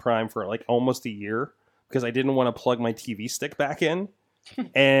Amazon Prime for almost a year because I didn't want to plug my TV stick back in.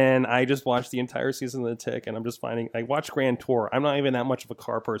 And I just watched the entire season of The Tick, and I'm just finding I watched Grand Tour. I'm not even that much of a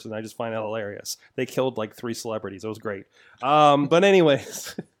car person. I just find it hilarious. They killed 3 celebrities. It was great. But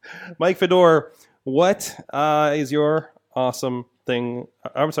anyways, Mike Fedor, what is your awesome thing?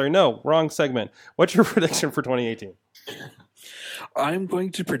 I'm sorry, no, wrong segment. What's your prediction for 2018? I'm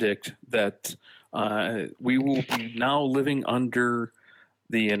going to predict that we will be now living under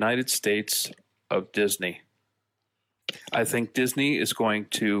the United States of Disney. I think Disney is going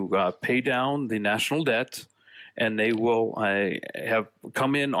to pay down the national debt, and they will have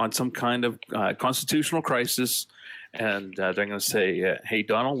come in on some kind of constitutional crisis, and they're going to say, "Hey,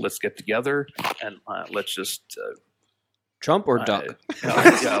 Donald, let's get together and let's just." Trump or Duck?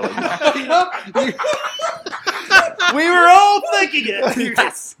 We were all thinking it.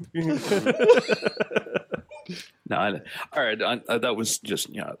 Yes. No, all right. That was just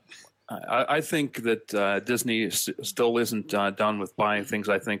I think that Disney still isn't done with buying things.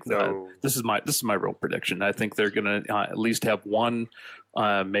 I think that this is my real prediction. I think they're going to at least have one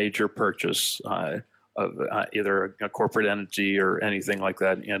major purchase of either a corporate entity or anything like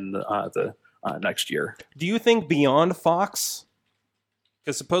that in the next year. Do you think beyond Fox?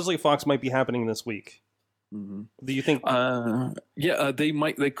 Because supposedly Fox might be happening this week. Mm-hmm. Do you think? They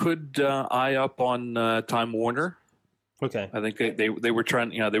might. They could eye up on Time Warner. Okay. I think they were trying.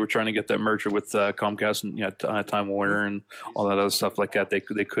 They were trying to get that merger with Comcast and Time Warner and all that other stuff like that. They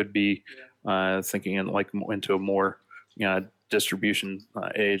could be thinking into a more distribution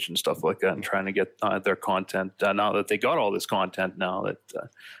age and stuff like that, and trying to get their content now that they got all this content. Now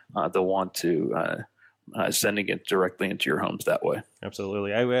that they'll want to sending it directly into your homes that way.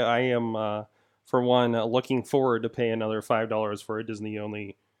 Absolutely. I am for one looking forward to pay another $5 for a Disney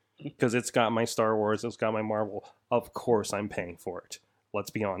only. Because it's got my Star Wars, it's got my Marvel. Of course, I'm paying for it. Let's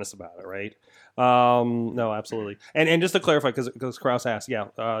be honest about it, right? No, absolutely. And just to clarify, because Krause asked,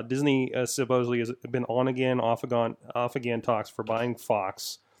 Disney supposedly has been on again, off again talks for buying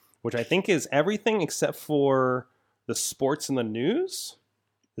Fox, which I think is everything except for the sports and the news.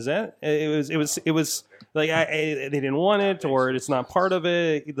 Is that it was like they didn't want it, or it's not part of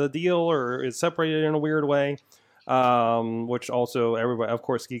it, the deal, or it's separated in a weird way. Which also everybody, of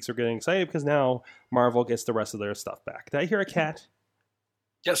course, geeks are getting excited because now Marvel gets the rest of their stuff back. Did I hear a cat?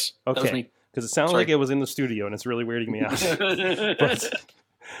 Yes. That was Okay. me. Because it sounded like it was in the studio and it's really weirding me out. But,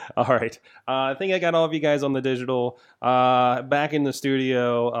 all right. I think I got all of you guys on the digital. Back in the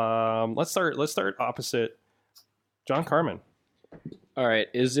studio. Let's start opposite. John Carmen. All right.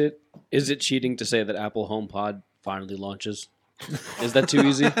 Is it cheating to say that Apple HomePod finally launches? Is that too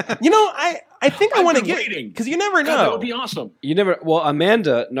easy? I think I want to get waiting because you never know. That would be awesome. You never. Well,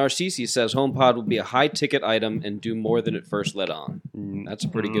 Amanda Narcisi says HomePod will be a high-ticket item and do more than it first let on. That's a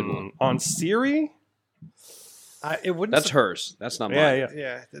pretty good one. On Siri, it wouldn't. That's hers. That's not mine.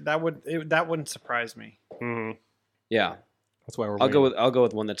 Yeah. That wouldn't surprise me. Mm-hmm. Yeah, that's why I'll go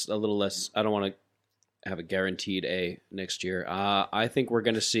with one that's a little less. I don't want to have a guaranteed A next year. I think we're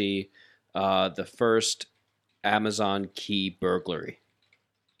going to see the first Amazon key burglary.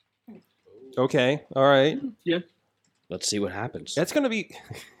 Okay. All right. Yeah. Let's see what happens. That's going to be.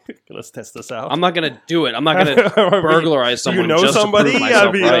 Let's test this out. I'm not going to do it. I'm not going to burglarize someone. Do you know just somebody? To prove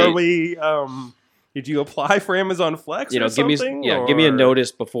myself Are right. we? Did you apply for Amazon Flex? Or give something, me give me a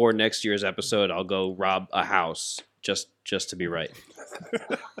notice before next year's episode. I'll go rob a house just to be right.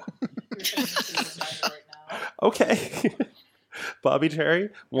 Okay. Bobby Cherry,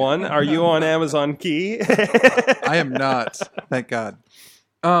 are you on Amazon Key? I am not. Thank God.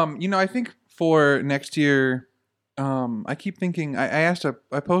 I think for next year, I keep thinking. I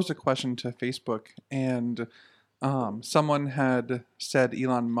posed a question to Facebook, and someone had said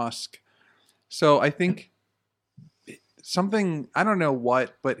Elon Musk. So I think something. I don't know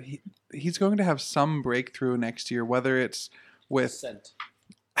what, but he's going to have some breakthrough next year. Whether it's with Scent.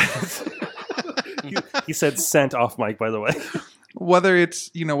 He said "sent" off mic, by the way. Whether it's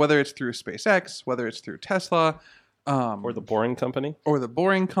through SpaceX, whether it's through Tesla. Or the Boring Company.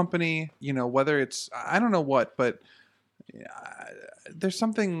 Whether it's I don't know what, but there's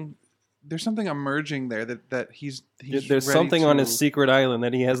something emerging there that he's There's ready something to, on his secret island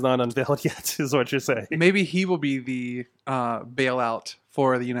that he has not unveiled yet, is what you're saying. Maybe he will be the bailout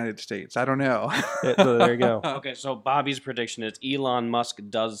for the United States. I don't know. So there you go. Okay, so Bobby's prediction is Elon Musk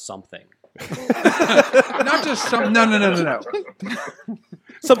does something. Not just some. No.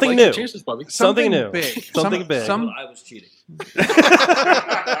 Something new. Chances, Bobby. Something new. Big. Something big. I was cheating.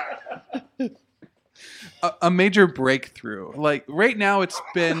 A major breakthrough. Like right now, it's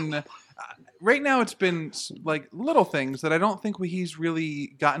been like little things that I don't think he's really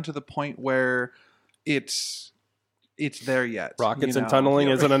gotten to the point where it's there yet. Rockets and tunneling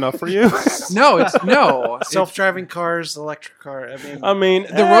isn't enough for you? No. Self-driving cars, electric car.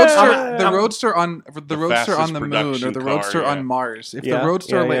 The roadster on the fastest moon, or production the car, roadster yeah. on Mars. If Yeah, the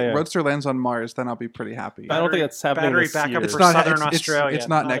roadster yeah. roadster lands on Mars, then I'll be pretty happy. I don't think that's happening Battery this backup year. for Southern Australia. It's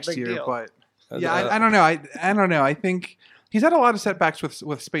not Not a next big year, deal. but yeah, I don't know. I don't know. I think he's had a lot of setbacks with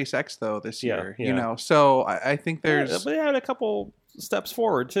SpaceX though this year. Yeah. So I think there's But they had a couple steps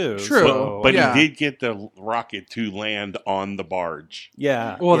forward too. True. So, But Yeah. he did get the rocket to land on the barge.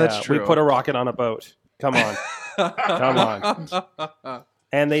 yeah. Well, yeah, that's true. We put a rocket on a boat. Come on. Come on.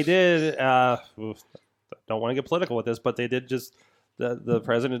 And they did. Don't want to get political with this, but they did just. The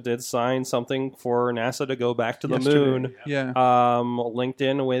president did sign something for NASA to go back to the moon. Yeah. Linked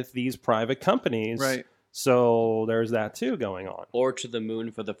in with these private companies. Right. So there's that too going on. Or to the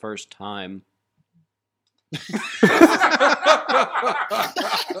moon for the first time.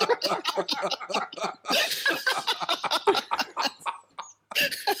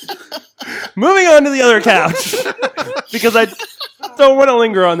 Moving on to the other couch because I don't want to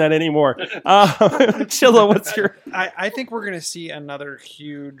linger on that anymore. Chilla, what's your? I think we're going to see another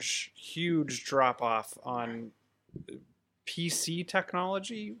huge drop off on PC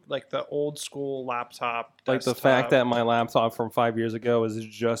technology, like the old school laptop. Like the fact that my laptop from 5 years ago is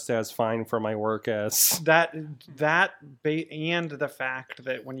just as fine for my work as and the fact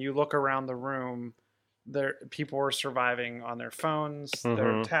that when you look around the room, people are surviving on their phones,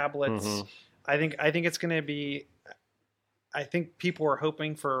 their tablets. Mhm. I think it's going to be. I think people are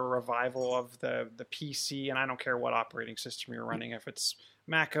hoping for a revival of the PC, and I don't care what operating system you're running, if it's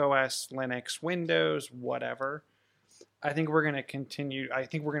Mac OS, Linux, Windows, whatever. I think we're going to continue. I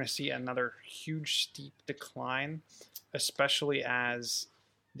think we're going to see another huge steep decline, especially as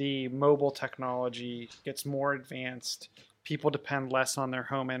the mobile technology gets more advanced. People depend less on their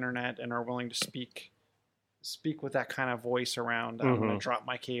home internet and are willing to speak with that kind of voice around. I'm going to drop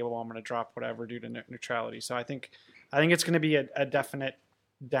my cable. I'm going to drop whatever due to neutrality. So I think it's going to be a definite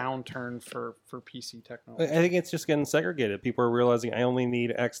downturn for PC technology. I think it's just getting segregated. People are realizing I only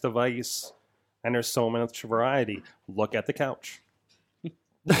need X device, and there's so much variety. Look at the couch.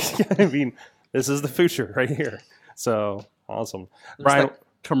 I mean, this is the future right here. So awesome, There's Brian. that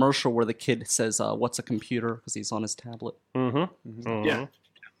commercial where the kid says, "What's a computer?" because he's on his tablet. Yeah.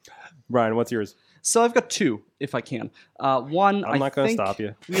 Brian, what's yours? So I've got two, if I can. One, I'm not going to think stop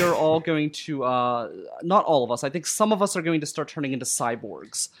you. We are all going to, not all of us, I think some of us are going to start turning into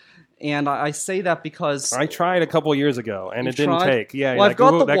cyborgs. And I say that because... I tried a couple years ago, and You've it didn't tried? take. Yeah, Well, I've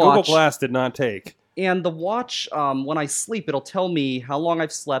got the Google watch. Glass did not take. And the watch, when I sleep, it'll tell me how long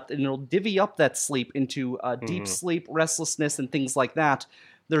I've slept, and it'll divvy up that sleep into deep sleep, restlessness, and things like that.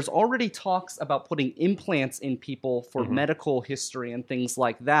 There's already talks about putting implants in people for medical history and things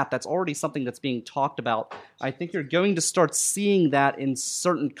like that. That's already something that's being talked about. I think you're going to start seeing that in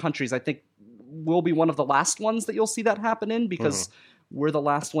certain countries. I think we'll be one of the last ones that you'll see that happen in because we're the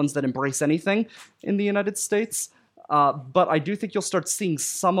last ones that embrace anything in the United States. But I do think you'll start seeing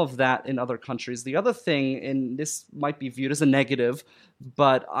some of that in other countries. The other thing, and this might be viewed as a negative,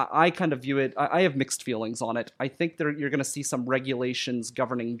 but I kind of view it, I have mixed feelings on it. I think you're going to see some regulations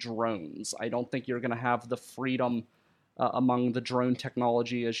governing drones. I don't think you're going to have the freedom among the drone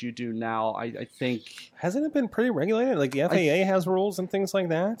technology as you do now. I think... Hasn't it been pretty regulated? Like the FAA has rules and things like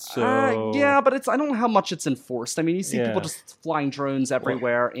that? So yeah, but I don't know how much it's enforced. I mean, you see people just flying drones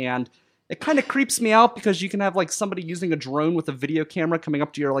everywhere, and... It kind of creeps me out because you can have like somebody using a drone with a video camera coming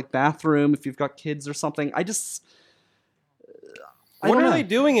up to your like bathroom if you've got kids or something. I what are they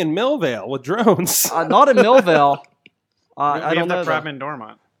doing in Millvale with drones? Not in Millvale. We I don't have know. the Prab in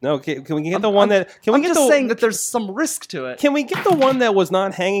Dormont. No, can we get the one that? Can we I'm get just the, saying that there's some risk to it. Can we get the one that was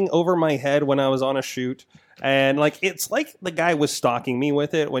not hanging over my head when I was on a shoot? And like it's like the guy was stalking me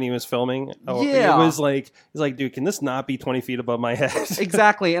with it when he was filming. Yeah. It was like he's like, dude, can this not be 20 feet above my head?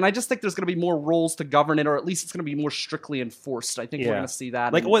 Exactly, and I just think there's going to be more rules to govern it, or at least it's going to be more strictly enforced. I think we're going to see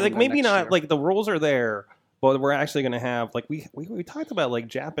that. Like, in maybe next not. year. Like the rules are there, but we're actually going to have like we talked about like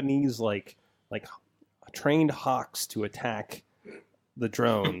Japanese like trained hawks to attack the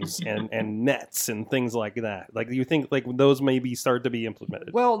drones and nets and things like that. Like you think like those maybe start to be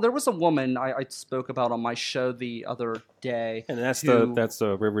implemented. Well, there was a woman I spoke about on my show the other day, And that's who-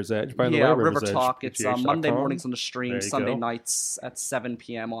 the River's Edge, by the yeah, way. River River's Edge, Talk. It's PGH.com. Monday mornings on the stream, There you Sunday go. nights at 7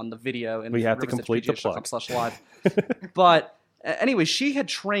 p.m. on the video. And We have to complete the plug. /live. But anyway, she had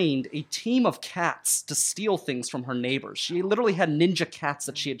trained a team of cats to steal things from her neighbors. She literally had ninja cats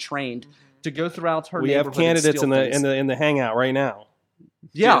that she had trained to go throughout her We have neighborhood and candidates steal things. in the hangout right now.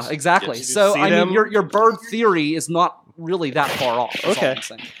 Yeah, Yes. exactly. Yes. So See I them? mean, your bird theory is not really that far off. is all Okay.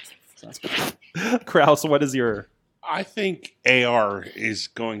 I'm saying. Kraus, what is your? I think AR is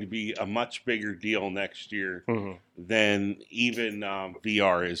going to be a much bigger deal next year than even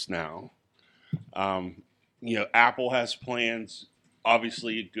VR is now. Apple has plans.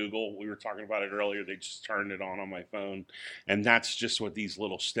 Obviously, Google, we were talking about it earlier, they just turned it on my phone. And that's just with these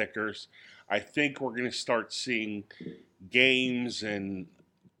little stickers. I think we're going to start seeing games and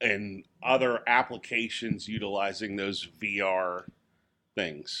other applications utilizing those VR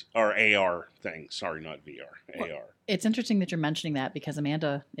things or AR things. Sorry, not VR. AR. It's interesting that you're mentioning that because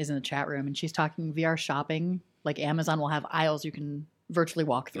Amanda is in the chat room and she's talking VR shopping. Like Amazon will have aisles you can virtually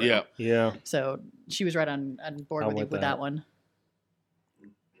walk through. Yeah. So she was right on board with you with that one.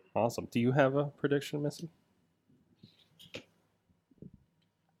 Awesome. Do you have a prediction, Missy?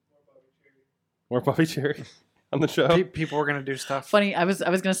 More Bobby Cherry on the show. People were going to do stuff. Funny, I was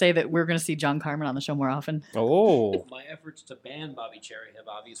going to say that we're going to see John Carmen on the show more often. Oh. My efforts to ban Bobby Cherry have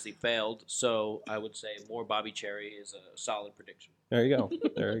obviously failed, so I would say more Bobby Cherry is a solid prediction. There you go.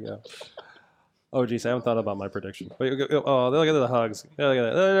 There you go. Oh, geez, I haven't thought about my prediction. Wait, oh, look at the hugs. Look at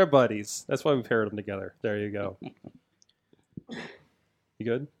that. They're buddies. That's why we paired them together. There you go. You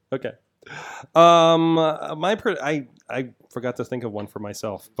good? Okay. I forgot to think of one for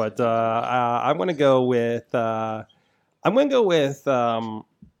myself, but I'm going to go with. I think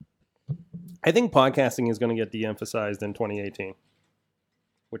podcasting is going to get de-emphasized in 2018,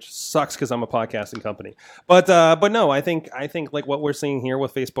 which sucks because I'm a podcasting company. But no, I think like what we're seeing here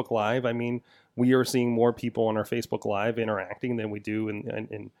with Facebook Live. I mean, we are seeing more people on our Facebook Live interacting than we do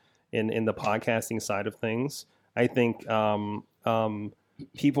in the podcasting side of things. I think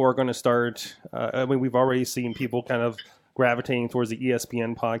people are going to start. I mean, we've already seen people kind of gravitating towards the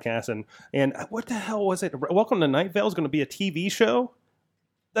ESPN podcast, and what the hell was it? Welcome to Night Vale is going to be a TV show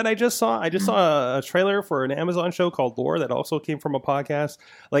that I just saw. I just saw a trailer for an Amazon show called Lore that also came from a podcast.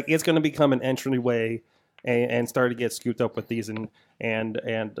 Like, it's going to become an entryway and start to get scooped up with these and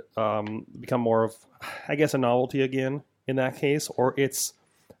become more of, I guess, a novelty again in that case. Or it's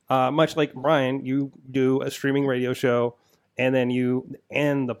much like Brian, you do a streaming radio show and then you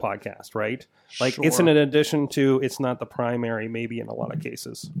end the podcast, right? Like, it's an addition to, it's not the primary, maybe in a lot of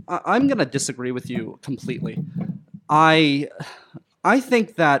cases. I'm going to disagree with you completely. I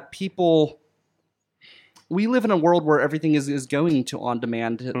think that we live in a world where everything is going to on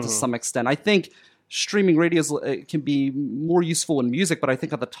demand to some extent. I think streaming radios can be more useful in music, but I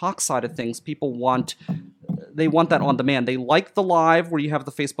think on the talk side of things, people want that on demand. They like the live where you have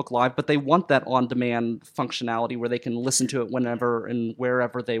the Facebook Live, but they want that on demand functionality where they can listen to it whenever and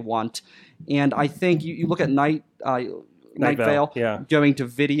wherever they want. And I think you look at Night Vale going to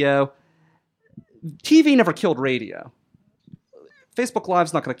video. TV never killed radio. Facebook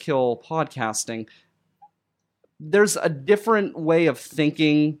Live's not going to kill podcasting. There's a different way of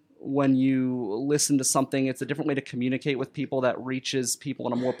thinking when you listen to something. It's a different way to communicate with people that reaches people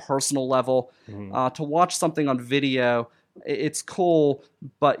on a more personal level. To watch something on video, it's cool,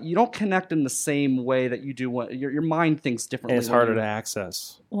 but you don't connect in the same way that you do when your mind thinks differently. And it's harder to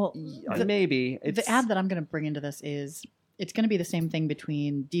access. Well, maybe. The ad that I'm going to bring into this is, it's going to be the same thing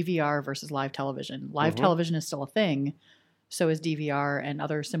between DVR versus live television. Live television is still a thing. So is DVR and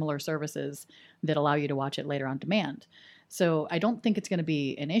other similar services that allow you to watch it later on demand. So I don't think it's going to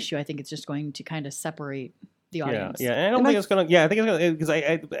be an issue. I think it's just going to kind of separate the audience. Yeah, and I don't think it's going to. Yeah, I think it's going to, because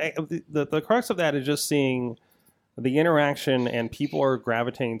the crux of that is just seeing the interaction, and people are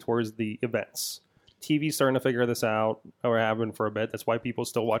gravitating towards the events. TV's starting to figure this out, or have been for a bit. That's why people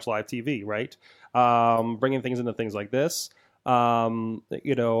still watch live TV, right? Bringing things into things like this. I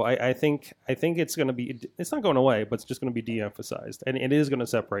think it's going to be. It's not going away, but it's just going to be de-emphasized, and it is going to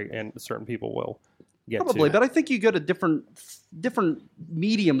separate, and certain people will get probably. to. But I think you go to different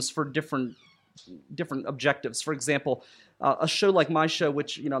mediums for different objectives. For example, a show like my show,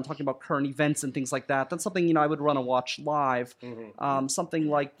 which I'm talking about current events and things like that. That's something I would run and watch live. Something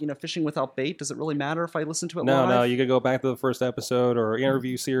like Fishing Without Bait. Does it really matter if I listen to it live? No. You could go back to the first episode or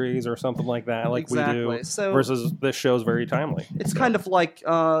interview series or something like that, like we do. So, versus this show's very timely. It's kind of like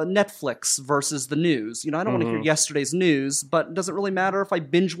Netflix versus the news. I don't want to hear yesterday's news, but does it really matter if I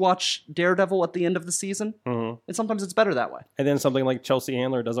binge watch Daredevil at the end of the season? And sometimes it's better that way. And then something like Chelsea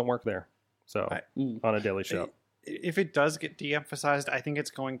Handler doesn't work there. So on a daily show. If it does get de-emphasized, I think it's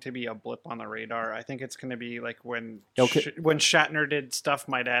going to be a blip on the radar. I think it's going to be like when Shatner did Stuff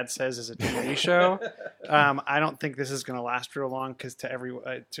My Dad Says as a TV show. I don't think this is going to last real long because to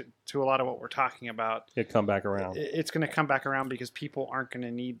a lot of what we're talking about, it come back around. It's going to come back around because people aren't going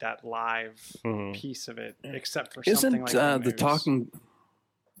to need that live piece of it, except for something like the talking.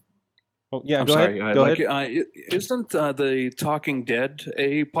 Oh yeah, I'm go sorry. ahead. Isn't the Talking Dead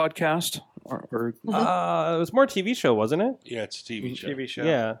a podcast? Or it was more a TV show, wasn't it? Yeah, it's a TV show. TV show.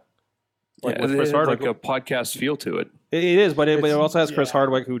 Yeah, like a podcast feel to it. It is, but it also has Chris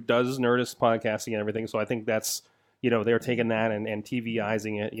Hardwick, who does Nerdist podcasting and everything. So I think that's they're taking that and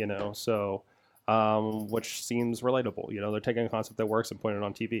TVizing it. So which seems relatable. They're taking a concept that works and putting it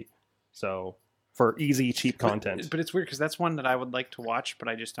on TV. So for easy, cheap content. But it's weird because that's one that I would like to watch, but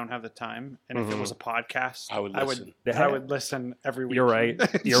I just don't have the time. And if it was a podcast, I would listen. I would listen every week. You're right.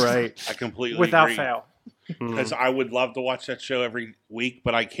 You're right. I completely without agree. fail. Because I would love to watch that show every week,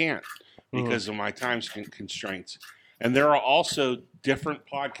 but I can't because of my time constraints. And there are also different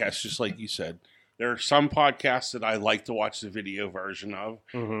podcasts, just like you said. There are some podcasts that I like to watch the video version of,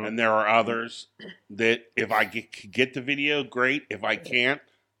 and there are others that if I get the video, great. If I can't,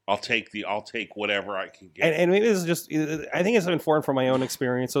 I'll take whatever I can get. And maybe this is just, I think it's informed from my own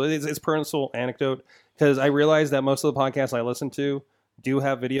experience. So it's personal anecdote because I realize that most of the podcasts I listen to do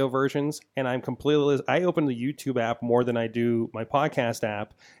have video versions, and I open the YouTube app more than I do my podcast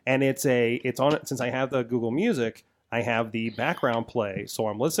app, and it's on it since I have the Google Music. I have the background play, so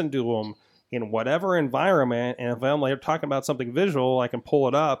I'm listening to them in whatever environment, and if I'm talking about something visual, I can pull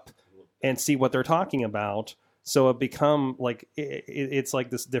it up and see what they're talking about. So it become like it's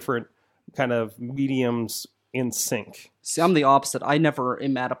like this different kind of mediums in sync. See, I'm the opposite. I never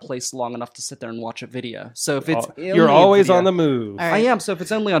am at a place long enough to sit there and watch a video. So if it's you're always on the move. I am. So if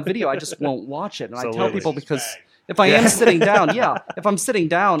it's only on video, I just won't watch it. And I tell Absolutely. people because if I am sitting down, if I'm sitting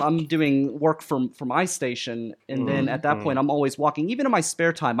down, I'm doing work for my station, and then at that point, I'm always walking. Even in my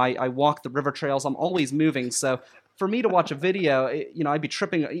spare time, I walk the river trails. I'm always moving. So for me to watch a video, I'd be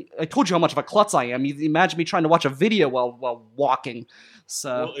tripping. I told you how much of a klutz I am. You imagine me trying to watch a video while walking.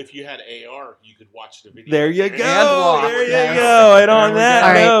 So Well, if you had AR, you could watch the video. There you And go. walk. There you go. And on that All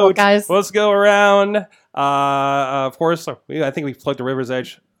right, well, note, guys. let's go around. Of course, I think we've plugged the River's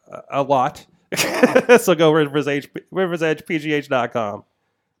Edge a lot. So go riversedgepgh.com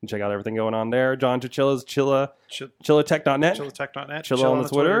and check out everything going on there. John Chichilla's chillatech.net. Chillatech.net. Chilla on the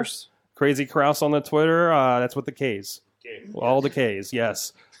Twitter. Twitters. Crazy Kraus on the Twitter. That's with the K's. All the K's,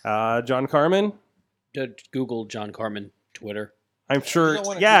 yes. John Carmen. Google John Carmen Twitter. I'm sure.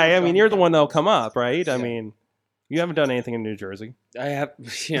 Yeah, I mean, you're the one that'll come up, right? I mean, you haven't done anything in New Jersey. I have,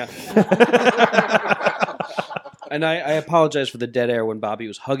 yeah. And I apologize for the dead air when Bobby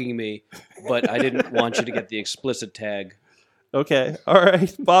was hugging me, but I didn't want you to get the explicit tag. Okay. All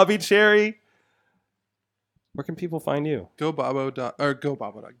right. Bobby Cherry. Where can people find you? Go Bobo on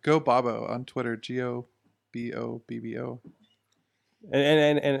Twitter. GOBOBBO.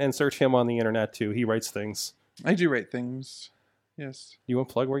 And search him on the internet too. He writes things. I do write things. Yes. You want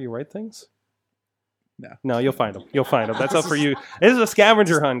to plug where you write things? No. No, you'll find them. You'll find them. That's up for you. This is a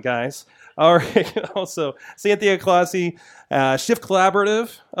scavenger hunt, guys. All right. Also, Cynthia Classi, Shift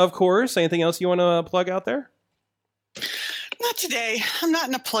Collaborative, of course. Anything else you want to plug out there? Not today. I'm not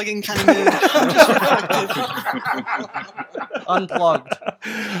in a plugging kind of mood. I'm just reflective. Unplugged.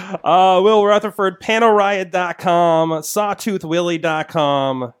 Will Rutherford, PanelRiot.com,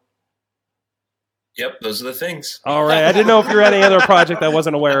 SawtoothWilly.com. Yep, those are the things. All right. I didn't know if you were at any other project I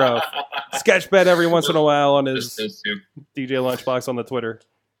wasn't aware of. Sketchbed every once in a while on his DJ Lunchbox on the Twitter.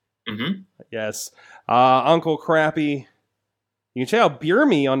 Mm-hmm. Yes. Uncle Crappy. You can check out Beer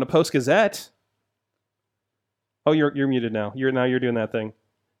Me on the Post Gazette. Oh, you're muted now. You're doing that thing.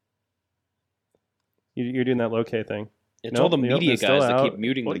 You're doing that locate thing. It's all the media it's still guys that out. keep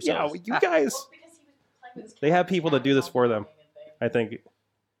muting Well, themselves. Yeah, you guys. They have people that do this for them. I think.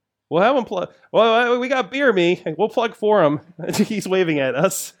 We'll have him plug. Well, we got Beer Me. We'll plug for him. He's waving at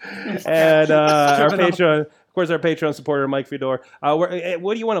us. And our Patreon, of course, our Patreon supporter, Mike Fedor.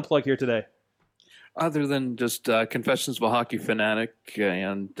 What do you want to plug here today? Other than just Confessions of a Hockey Fanatic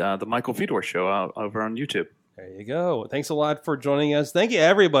and the Michael Fedor Show over on YouTube. There you go. Thanks a lot for joining us. Thank you,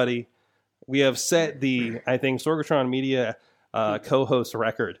 everybody. We have set the, I think, Sorgatron Media co-host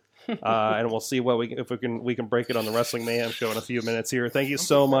record. And we'll see if we can break it on the Wrestling Mayhem Show in a few minutes here. Thank you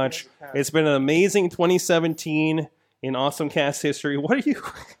so much. It's been an amazing 2017 in Awesome Cast history. What are you?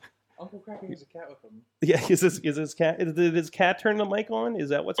 Uncle Crappy has a cat with him. Yeah, is his cat? Did his cat turn the mic on? Is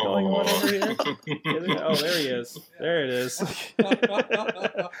that what's going on over here? Oh, there he is. There it is. Thank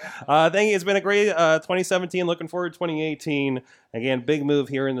you. It's been a great 2017. Looking forward to 2018. Again, big move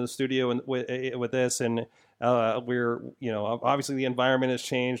here in the studio with this, and we're obviously the environment has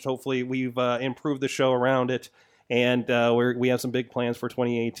changed. Hopefully, we've improved the show around it, and we have some big plans for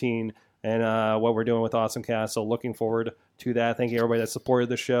 2018. And what we're doing with AwesomeCast. So looking forward to that. Thank you, everybody that supported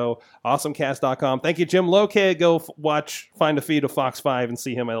the show. AwesomeCast.com. Thank you, Jim Loke. Go find a feed of Fox 5 and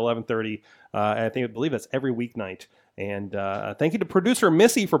see him at 11:30. I believe that's every weeknight. And thank you to producer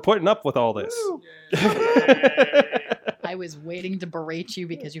Missy for putting up with all this. I was waiting to berate you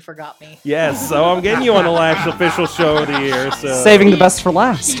because you forgot me. Yes, so I'm getting you on the last official show of the year. So. Saving the best for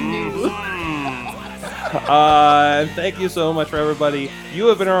last. Thank you so much for everybody. You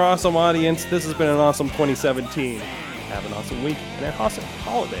have been our awesome audience. This has been an awesome 2017. Have an awesome week and a awesome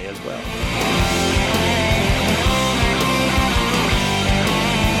holiday as well.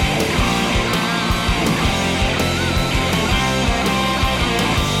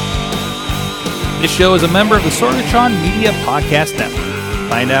 This show is a member of the Sorgatron Media Podcast Network.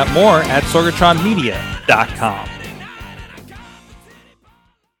 Find out more at sorgatronmedia.com.